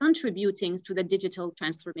contributing to the digital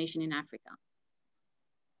transformation in Africa.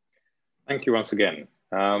 Thank you once again.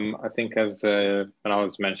 I think as Manal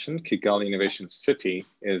has mentioned, Kigali Innovation City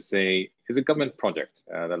is a government project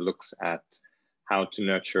that looks at how to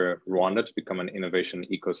nurture Rwanda to become an innovation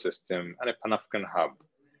ecosystem and a Pan-African hub.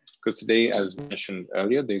 Because today, as mentioned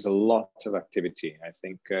earlier, there's a lot of activity. I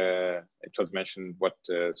think it was mentioned what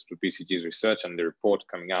through BCG's research and the report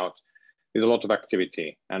coming out, there's a lot of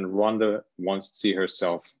activity, and Rwanda wants to see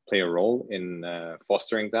herself play a role in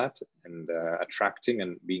fostering that and attracting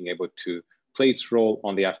and being able to play its role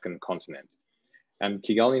on the African continent. And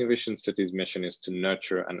Kigali Innovation City's mission is to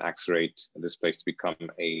nurture and accelerate this place to become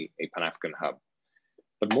a Pan-African hub.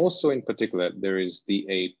 But more so in particular, there is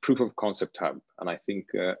a proof of concept hub. And I think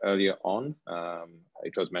earlier on,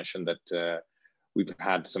 it was mentioned that we've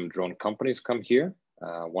had some drone companies come here.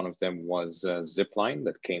 One of them was Zipline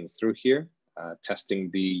that came through here,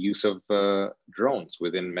 testing the use of drones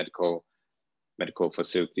within medical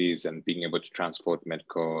facilities and being able to transport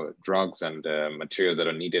medical drugs and materials that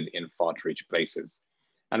are needed in far-to-reach places.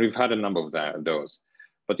 And we've had a number of those.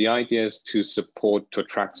 But the idea is to support, to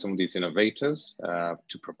attract some of these innovators,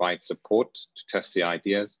 to provide support, to test the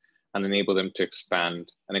ideas, and enable them to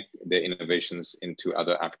expand their innovations into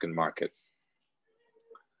other African markets.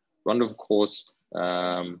 Rwanda, of course,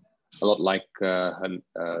 a lot like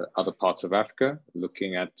other parts of Africa,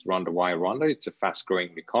 looking at Rwanda, why Rwanda? It's a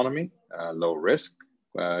fast-growing economy, low risk,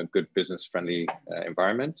 good business-friendly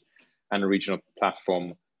environment, and a regional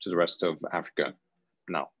platform to the rest of Africa.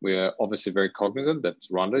 Now, we're obviously very cognizant that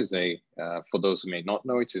Rwanda is for those who may not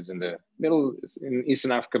know, it is in the middle, in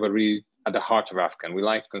Eastern Africa, but really at the heart of Africa. And we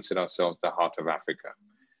like to consider ourselves the heart of Africa.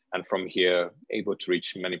 And from here, able to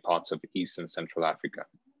reach many parts of East and Central Africa.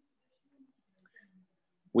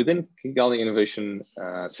 Within Kigali Innovation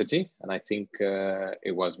City, and I think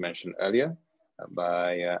it was mentioned earlier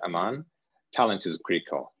by Aman, talent is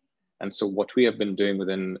critical. And so what we have been doing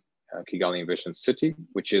within Kigali Innovation City,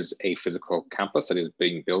 which is a physical campus that is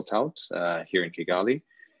being built out here in Kigali,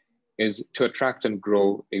 is to attract and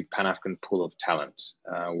grow a Pan-African pool of talent.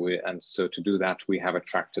 And so to do that, we have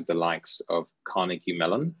attracted the likes of Carnegie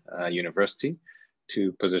Mellon University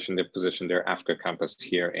to position their Africa campus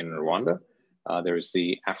here in Rwanda. There is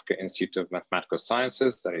the Africa Institute of Mathematical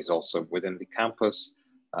Sciences that is also within the campus,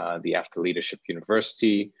 the Africa Leadership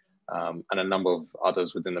University, and a number of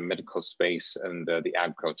others within the medical space and the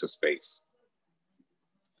agriculture space.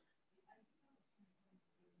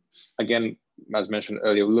 Again, as mentioned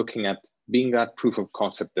earlier, looking at being that proof of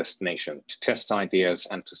concept destination to test ideas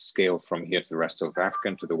and to scale from here to the rest of Africa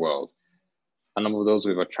and to the world. A number of those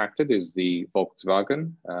we've attracted is the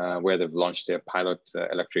Volkswagen, where they've launched their pilot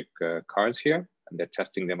electric cars here, and they're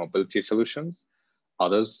testing their mobility solutions.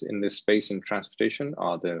 Others in this space in transportation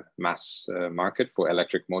are the mass market for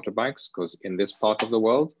electric motorbikes, because in this part of the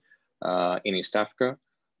world, in East Africa,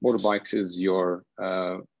 motorbikes is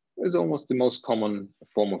almost the most common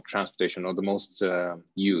form of transportation, or the most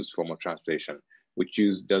used form of transportation, which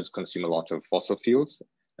does consume a lot of fossil fuels.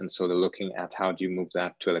 And so they're looking at how do you move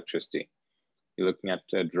that to electricity. You're looking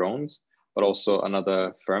at drones, but also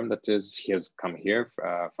another firm that has come here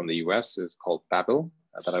from the US is called Babel,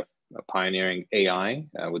 that are pioneering AI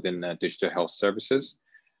within digital health services,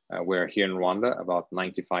 where here in Rwanda, about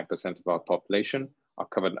 95% of our population are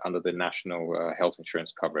covered under the national health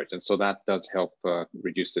insurance coverage. And so that does help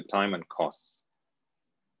reduce the time and costs.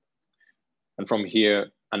 And from here,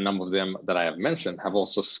 a number of them that I have mentioned have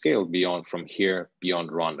also scaled beyond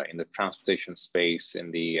Rwanda in the transportation space, in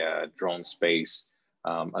the drone space,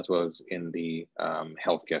 as well as in the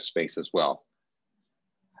healthcare space as well.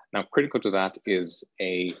 Now, critical to that is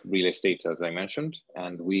a real estate, as I mentioned,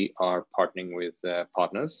 and we are partnering with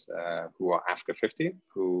partners who are Africa 50,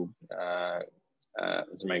 who, as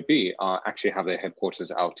it may be, actually have their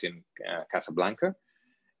headquarters out in Casablanca.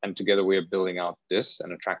 And together we are building out this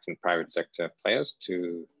and attracting private sector players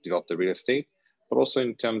to develop the real estate, but also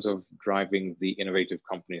in terms of driving the innovative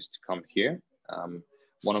companies to come here.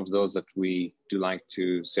 one of those that we do like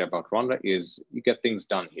to say about Rwanda is you get things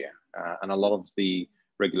done here. And a lot of the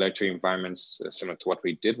regulatory environments similar to what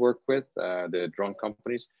we did work with, the drone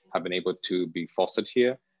companies, have been able to be fostered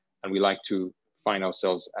here. And we like to find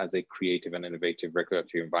ourselves as a creative and innovative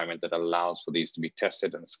regulatory environment that allows for these to be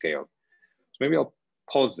tested and scaled. So maybe I'll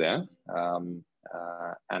pause there and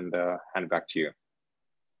hand back to you.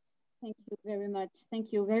 Thank you very much.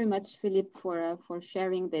 Thank you very much, Philippe, for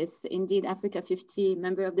sharing this. Indeed, Africa 50,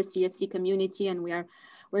 member of the CFC community, and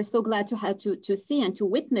we're so glad to have to see and to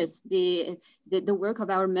witness the work of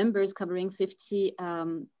our members covering 50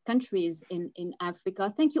 countries in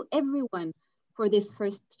Africa. Thank you, everyone, for this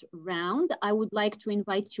first round. I would like to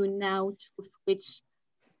invite you now to switch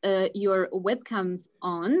your webcams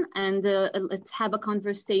on and let's have a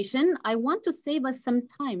conversation. I want to save us some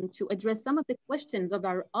time to address some of the questions of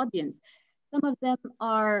our audience. Some of them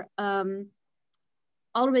are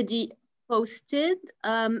already posted.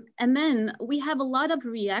 Amen, we have a lot of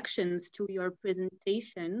reactions to your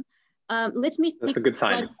presentation. Let me That's a good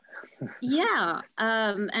sign. Yeah,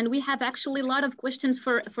 and we have actually a lot of questions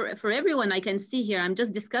for everyone I can see here. I'm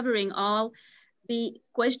just discovering all the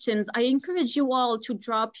questions. I encourage you all to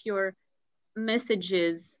drop your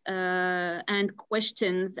messages and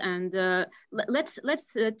questions, and let's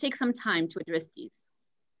take some time to address these,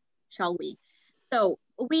 shall we? So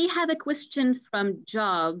we have a question from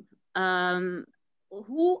Job.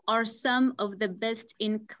 Who are some of the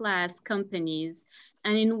best-in-class companies,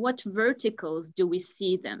 and in what verticals do we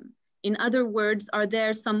see them? In other words, are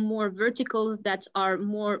there some more verticals that are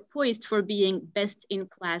more poised for being best in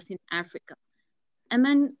class in Africa?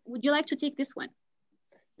 Aman, would you like to take this one?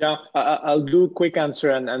 Yeah, I'll do a quick answer,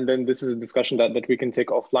 and then this is a discussion that we can take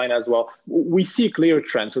offline as well. We see clear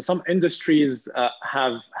trends. So some industries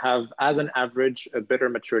have, as an average, a better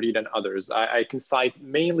maturity than others. I can cite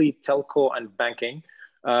mainly telco and banking.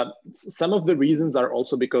 Some of the reasons are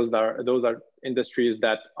also because those are industries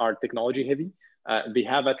that are technology heavy. They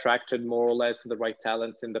have attracted more or less the right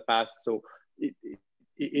talents in the past. So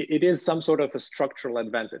it is some sort of a structural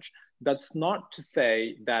advantage. That's not to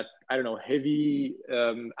say that, I don't know, heavy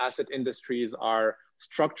asset industries are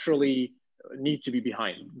structurally need to be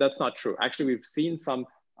behind. That's not true. Actually, we've seen some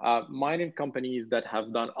mining companies that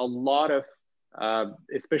have done a lot of,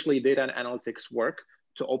 especially data and analytics work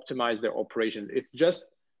to optimize their operation. It's just,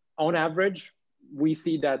 on average, we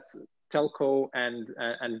see that telco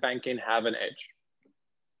and banking have an edge.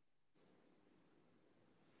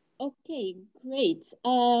 Okay, great.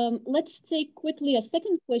 Let's take quickly a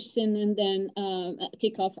second question and then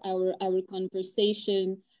kick off our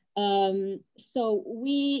conversation. So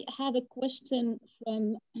we have a question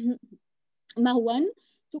from Marwan.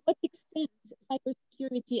 To what extent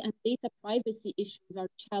cybersecurity and data privacy issues are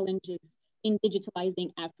challenges in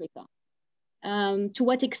digitalizing Africa? To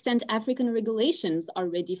what extent African regulations are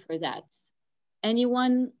ready for that?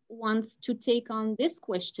 Anyone wants to take on this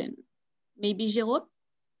question? Maybe Jérôme?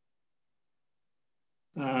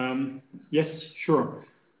 Yes, sure.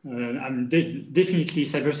 Definitely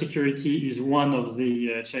cybersecurity is one of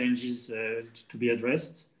the challenges to be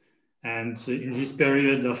addressed. And in this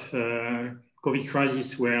period of COVID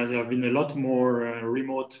crisis, where there have been a lot more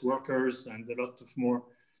remote workers and a lot of more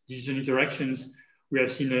digital interactions, we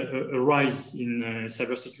have seen a rise in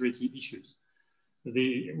cybersecurity issues.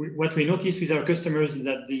 What we notice with our customers is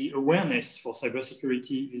that the awareness for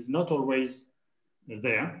cybersecurity is not always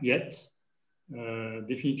there yet.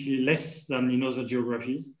 Definitely less than in other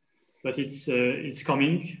geographies, but it's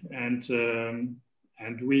coming,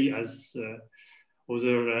 and we as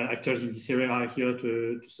other actors in this area are here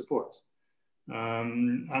to support.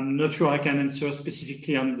 I'm not sure I can answer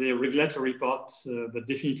specifically on the regulatory part, but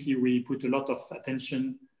definitely we put a lot of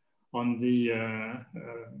attention on the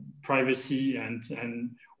privacy and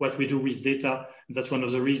what we do with data. That's one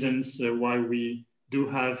of the reasons why we do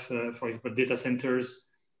have, for example, data centers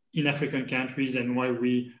in African countries, and why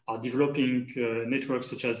we are developing networks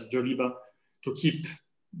such as Joliba to keep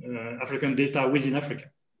African data within Africa.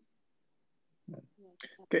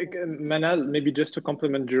 Okay, Manal, maybe just to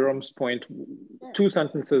complement Jerome's point, two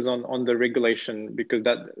sentences on the regulation, because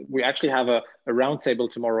that we actually have a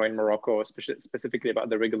roundtable tomorrow in Morocco, specifically about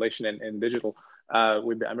the regulation in digital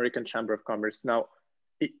with the American Chamber of Commerce. Now,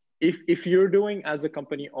 if you're doing as a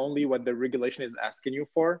company only what the regulation is asking you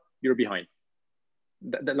for, you're behind.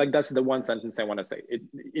 That's the one sentence I want to say.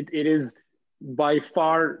 It is by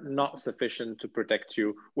far not sufficient to protect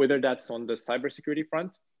you, whether that's on the cybersecurity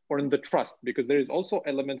front or in the trust, because there is also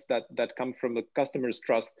elements that come from the customer's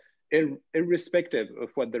trust, irrespective of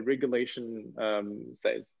what the regulation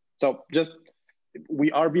says. So just,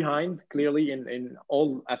 we are behind clearly in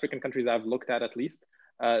all African countries I've looked at least.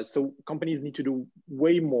 So companies need to do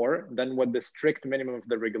way more than what the strict minimum of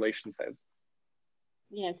the regulation says.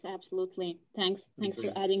 Yes, absolutely. Thanks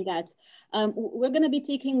for adding that. We're going to be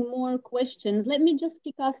taking more questions. Let me just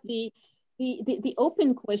kick off the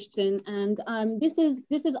open question, and this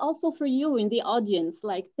is also for you in the audience.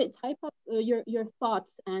 Like, type up your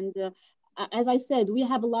thoughts, and as I said, we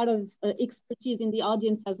have a lot of expertise in the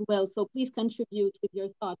audience as well. So please contribute with your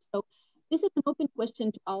thoughts. So this is an open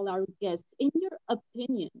question to all our guests. In your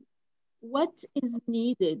opinion, what is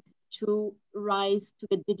needed to rise to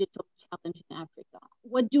the digital challenge in Africa?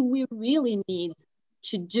 What do we really need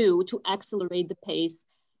to do to accelerate the pace?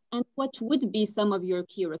 And what would be some of your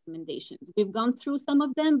key recommendations? We've gone through some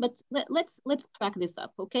of them, but let's crack this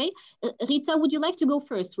up, okay? Rita, would you like to go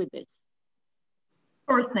first with this?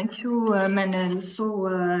 Sure, thank you, Manal. So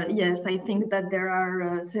yes, I think that there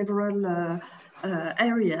are several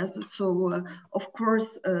areas. So of course,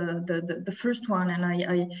 the first one, and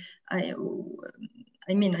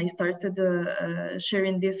I mean, I started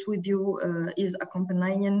sharing this with you, is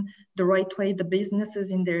accompanying the right way the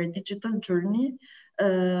businesses in their digital journey.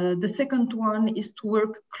 The second one is to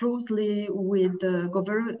work closely with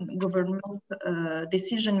government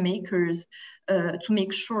decision makers to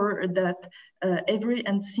make sure that every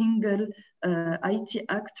and single IT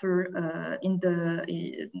actor in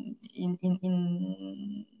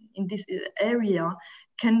this area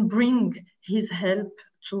can bring his help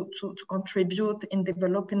to contribute in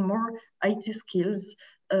developing more IT skills,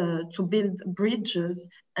 to build bridges,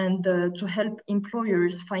 and to help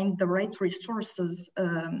employers find the right resources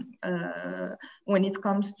when it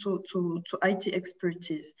comes to IT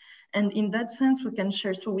expertise. And in that sense, we can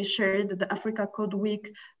share, so we shared the Africa Code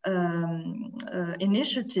Week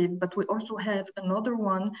initiative, but we also have another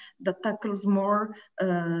one that tackles more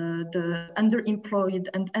the underemployed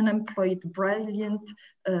and unemployed brilliant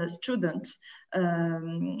students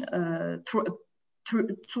through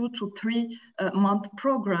 2 to 3 month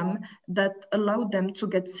program that allow them to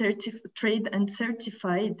get trained and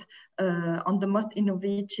certified on the most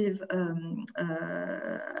innovative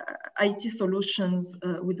IT solutions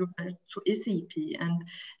with regard to SAP. And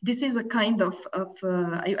this is a kind of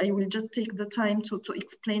I will just take the time to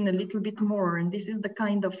explain a little bit more. And this is the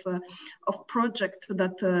kind of project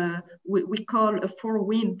that we call a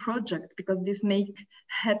 4-win project, because this make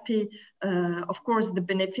happy, of course, the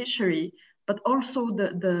beneficiary, but also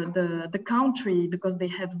the country, because they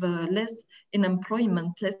have less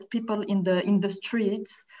unemployment, less people in the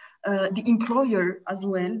streets, the employer as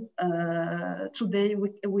well. Today,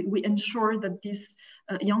 we ensure that these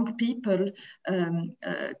young people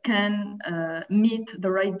can meet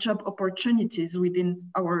the right job opportunities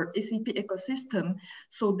within our SAP ecosystem.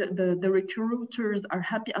 So the recruiters are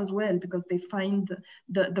happy as well, because they find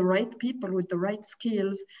the right people with the right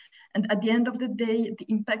skills. And at the end of the day, the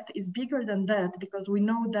impact is bigger than that, because we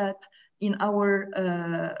know that in our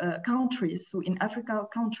countries, so in Africa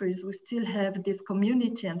countries, we still have this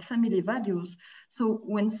community and family values. So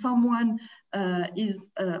when someone is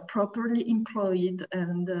properly employed,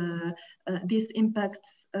 and this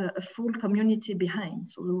impacts a full community behind.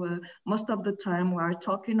 So most of the time we are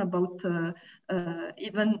talking about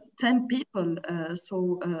even 10 people.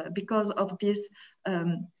 Because of this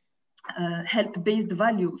help-based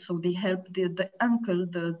value, so they help the uncle,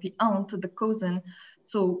 the aunt, the cousin.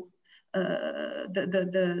 So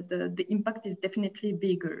the impact is definitely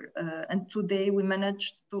bigger. And today we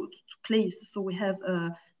managed to place, so we have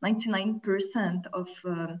 99% of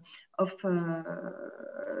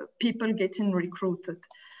people getting recruited.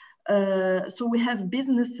 So we have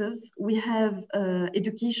businesses, we have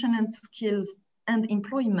education and skills and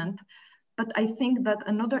employment. But I think that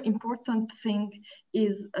another important thing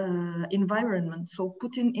is environment. So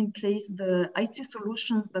putting in place the IT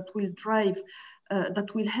solutions that will drive, that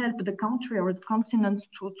will help the country or the continent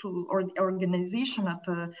or the organization at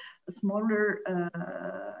a smaller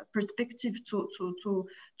perspective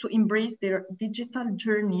to embrace their digital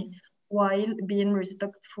journey while being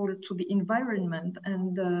respectful to the environment.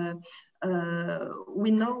 And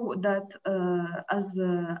we know that as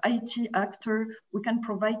an IT actor, we can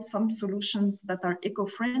provide some solutions that are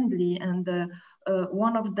eco-friendly. And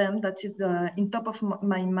one of them that is in top of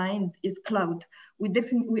my mind is cloud.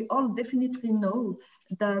 We all definitely know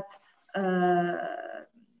that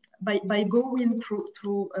by going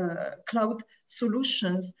through cloud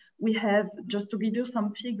solutions, we have, just to give you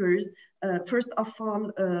some figures, first of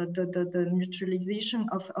all, the neutralization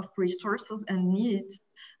of resources and needs,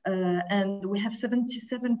 and we have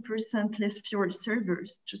 77% less fewer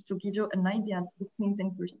servers, just to give you an idea, put things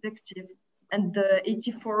in perspective, and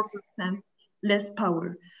 84% less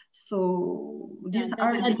power. So these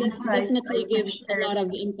are the insights definitely gives a lot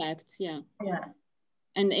of impact. Yeah. Yeah.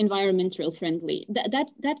 And environmental friendly.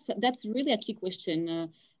 That's really a key question,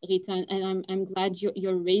 Rita, and I'm glad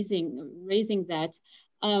you're raising that.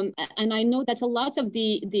 And I know that a lot of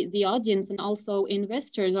the audience and also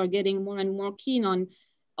investors are getting more and more keen on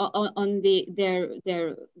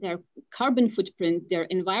their carbon footprint, their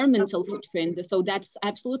environmental footprint. So that's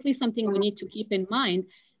absolutely something we need to keep in mind.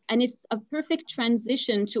 And it's a perfect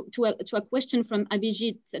transition to a question from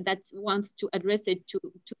Abhijit that wants to address it to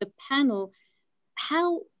the panel.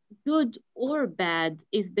 How good or bad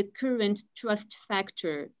is the current trust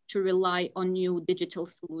factor to rely on new digital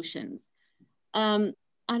solutions? And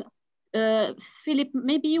Philip,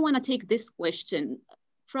 maybe you want to take this question.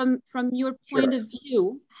 From your point of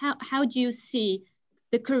view, how do you see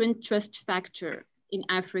the current trust factor in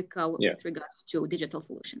Africa with regards to digital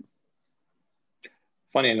solutions?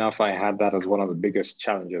 Funny enough, I had that as one of the biggest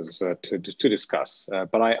challenges to discuss.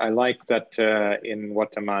 But I like that in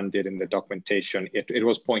what Aman did in the documentation, it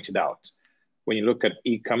was pointed out. When you look at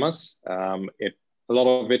e-commerce, a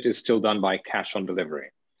lot of it is still done by cash on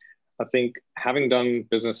delivery. I think having done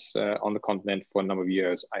business on the continent for a number of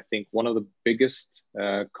years, I think one of the biggest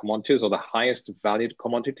commodities or the highest valued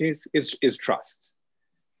commodities is trust.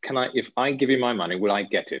 If I give you my money, will I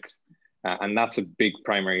get it? And that's a big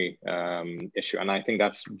primary issue. And I think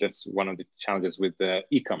that's one of the challenges with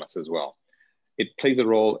e-commerce as well. It plays a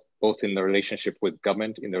role both in the relationship with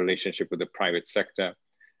government, in the relationship with the private sector.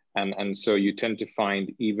 And so you tend to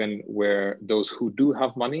find even where those who do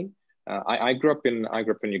have money, I grew up in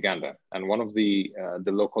Uganda, and one of the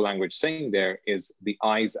local language saying there is the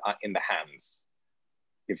eyes are in the hands.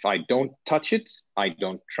 If I don't touch it, I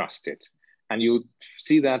don't trust it. And you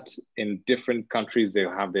see that in different countries, they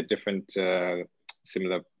have their different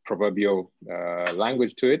similar proverbial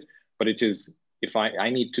language to it, but it is, if I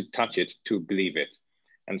need to touch it to believe it.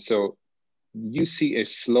 And so you see a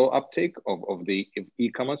slow uptake of the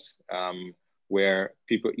e-commerce where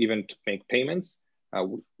people, even to make payments,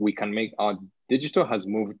 we can make our digital has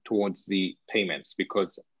moved towards the payments,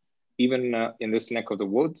 because even in this neck of the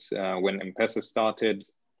woods, when M-Pesa started,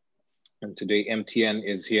 and today MTN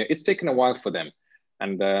is here, it's taken a while for them.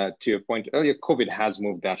 And to your point earlier, COVID has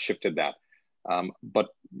moved that, shifted that. But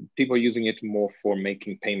people are using it more for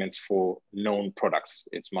making payments for known products.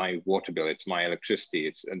 It's my water bill, it's my electricity,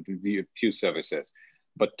 it's a few services.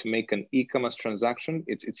 But to make an e-commerce transaction,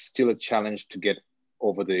 it's still a challenge to get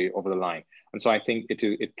over the line. And so I think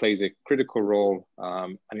it plays a critical role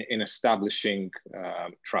in establishing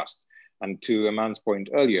trust. And to Aman's point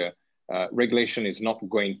earlier, regulation is not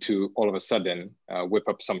going to all of a sudden whip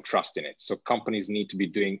up some trust in it. So companies need to be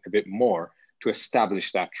doing a bit more to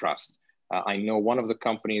establish that trust. I know one of the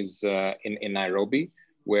companies in Nairobi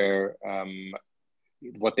where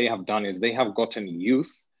what they have done is they have gotten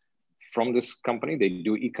youth from this company. They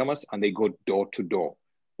do e-commerce and they go door to door,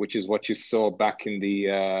 which is what you saw back in the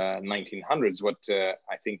 1900s. What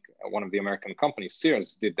I think one of the American companies,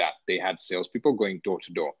 Sears, did that. They had salespeople going door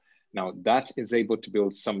to door. Now that is able to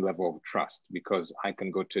build some level of trust, because I can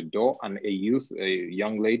go to a door and a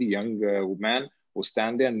young lady, young man will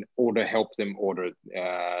stand there and help them order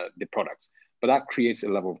the products. But that creates a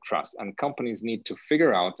level of trust, and companies need to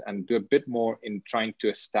figure out and do a bit more in trying to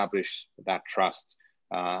establish that trust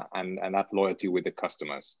and that loyalty with the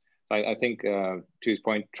customers. So I think to his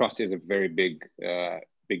point, trust is a very big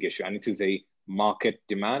issue, and it is a market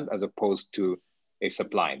demand as opposed to a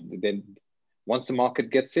supply. Then once the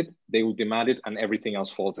market gets it, they will demand it and everything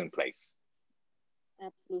else falls in place.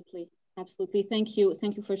 Absolutely. Absolutely. Thank you.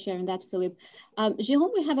 Thank you for sharing that, Philip.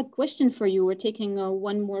 Jérôme, we have a question for you. We're taking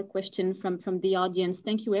one more question from the audience.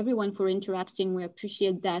 Thank you everyone for interacting. We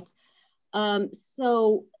appreciate that.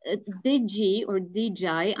 So Digi or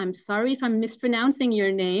Digi, I'm sorry if I'm mispronouncing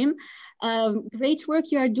your name. Great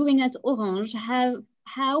work you are doing at Orange.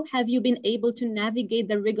 How have you been able to navigate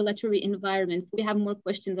the regulatory environment? We have more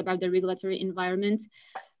questions about the regulatory environment.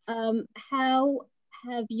 How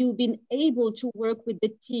have you been able to work with the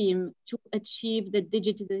team to achieve the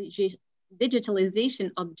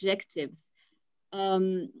digitalization objectives?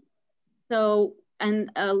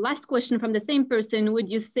 Last question from the same person, would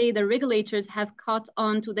you say the regulators have caught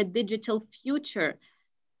on to the digital future?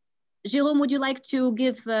 Jérôme, would you like to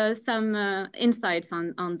give some insights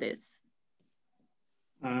on this?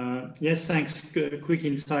 Yes, thanks. Quick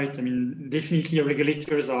insight. I mean, definitely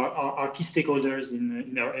regulators are key stakeholders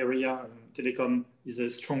in our area. Telecom is a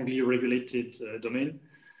strongly regulated domain.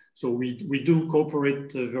 So we do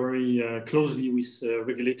cooperate very closely with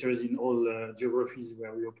regulators in all geographies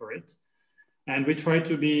where we operate. And we try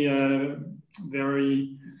to be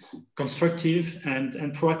very constructive and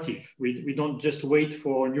proactive. We don't just wait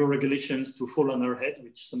for new regulations to fall on our head,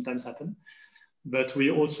 which sometimes happen, but we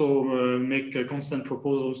also make constant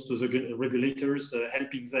proposals to the regulators,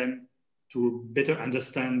 helping them to better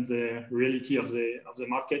understand the reality of the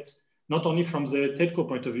market, not only from the telco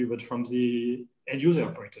point of view, but from the end user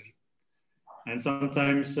point of view. And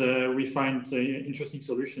sometimes we find interesting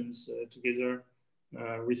solutions together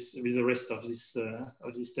with the rest of this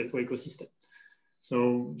telco ecosystem.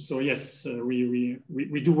 So yes,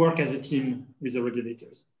 we do work as a team with the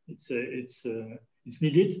regulators. It's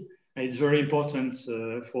needed, and it's very important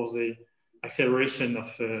for the acceleration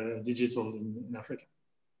of digital in Africa.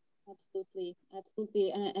 Absolutely,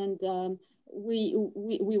 absolutely, and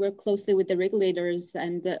we work closely with the regulators,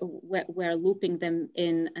 and we're looping them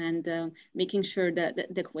in and making sure that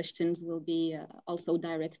the questions will be also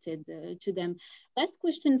directed to them. Last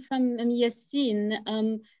question from Yassine,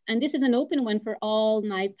 and this is an open one for all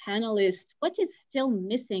my panelists. What is still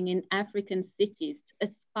missing in African cities to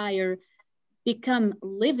aspire become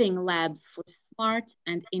living labs for smart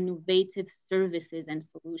and innovative services and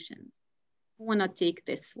solutions? I want to take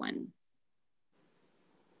this one.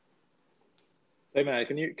 Simon,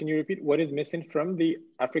 can you repeat what is missing from the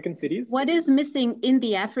African cities? What is missing in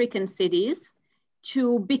the African cities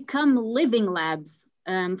to become living labs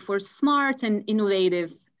for smart and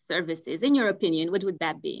innovative services? In your opinion, what would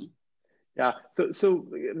that be? Yeah, so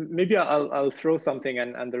maybe I'll throw something,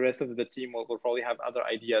 and the rest of the team will probably have other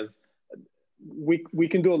ideas. We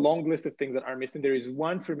can do a long list of things that are missing. There is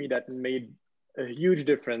one for me that made a huge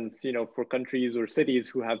difference, for countries or cities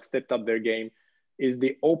who have stepped up their game, is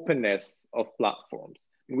the openness of platforms.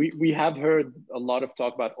 We have heard a lot of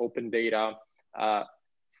talk about open data.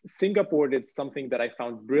 Singapore did something that I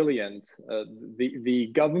found brilliant.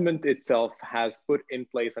 The government itself has put in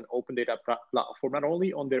place an open data platform, not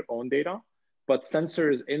only on their own data, but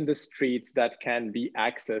sensors in the streets that can be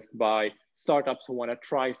accessed by startups who want to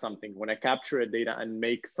try something, want to capture a data and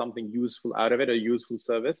make something useful out of it, a useful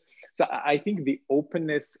service. So I think the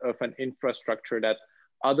openness of an infrastructure that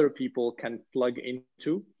other people can plug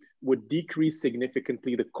into would decrease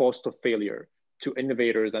significantly the cost of failure to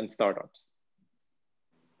innovators and startups.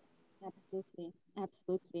 Absolutely,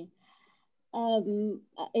 absolutely.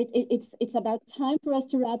 It's about time for us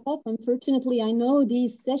to wrap up. Unfortunately, I know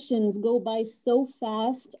these sessions go by so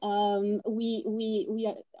fast.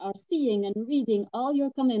 We are seeing and reading all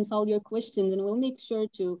your comments, all your questions, and we'll make sure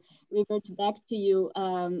to revert back to you.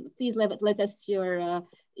 Please let us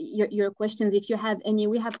your questions if you have any.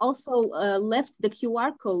 We have also left the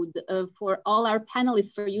QR code for all our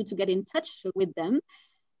panelists for you to get in touch with them.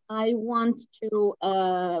 I want to,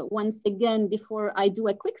 once again, before I do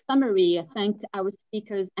a quick summary, thank our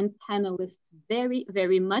speakers and panelists very,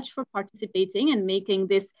 very much for participating and making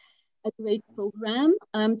this a great program.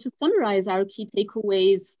 To summarize our key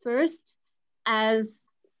takeaways, first, as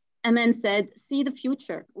Aman said, see the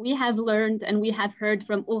future. We have learned and we have heard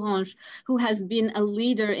from Orange, who has been a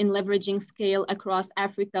leader in leveraging scale across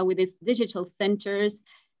Africa with its digital centers.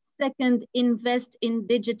 Second, invest in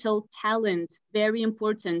digital talent, very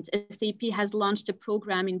important. SAP has launched a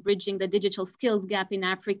program in bridging the digital skills gap in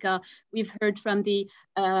Africa. We've heard from the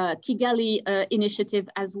Kigali initiative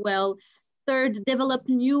as well. Third, develop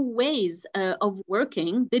new ways of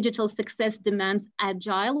working. Digital success demands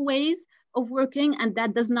agile ways of working, and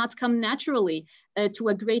that does not come naturally to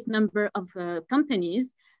a great number of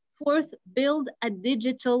companies. Fourth, build a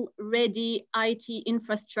digital ready IT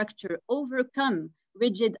infrastructure, overcome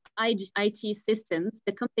rigid IT systems.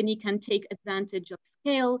 The company can take advantage of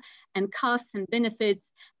scale and costs and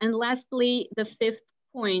benefits. And lastly, the fifth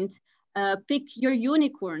point, pick your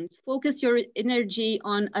unicorns, focus your energy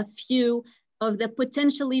on a few of the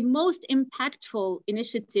potentially most impactful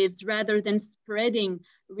initiatives rather than spreading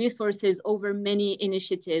resources over many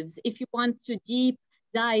initiatives. If you want to deep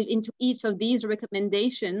dive into each of these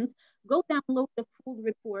recommendations, go download the full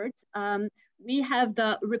report. We have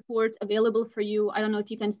the report available for you. I don't know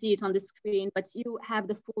if you can see it on the screen, but you have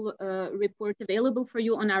the full report available for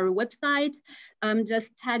you on our website.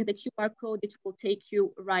 Just tag the QR code, it will take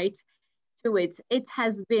you right to it. It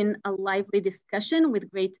has been a lively discussion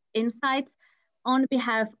with great insights. On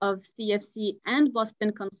behalf of CFC and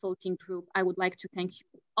Boston Consulting Group, I would like to thank you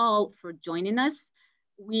all for joining us.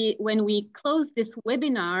 When we close this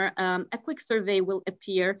webinar, a quick survey will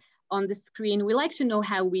appear on the screen. We like to know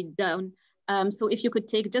how we've done. So if you could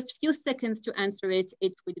take just a few seconds to answer it,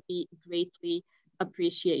 it would be greatly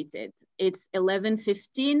appreciated. It's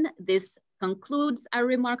 11:15. This concludes our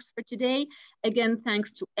remarks for today. Again,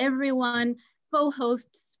 thanks to everyone,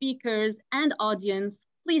 co-hosts, speakers, and audience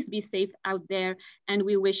Please be safe out there, and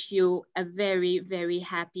we wish you a very, very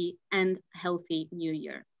happy and healthy new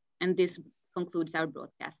year. And this concludes our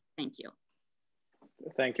broadcast. Thank you.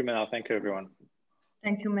 Thank you, Manal. Thank you, everyone.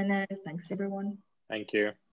 Thank you, Manal. Thanks, everyone. Thank you.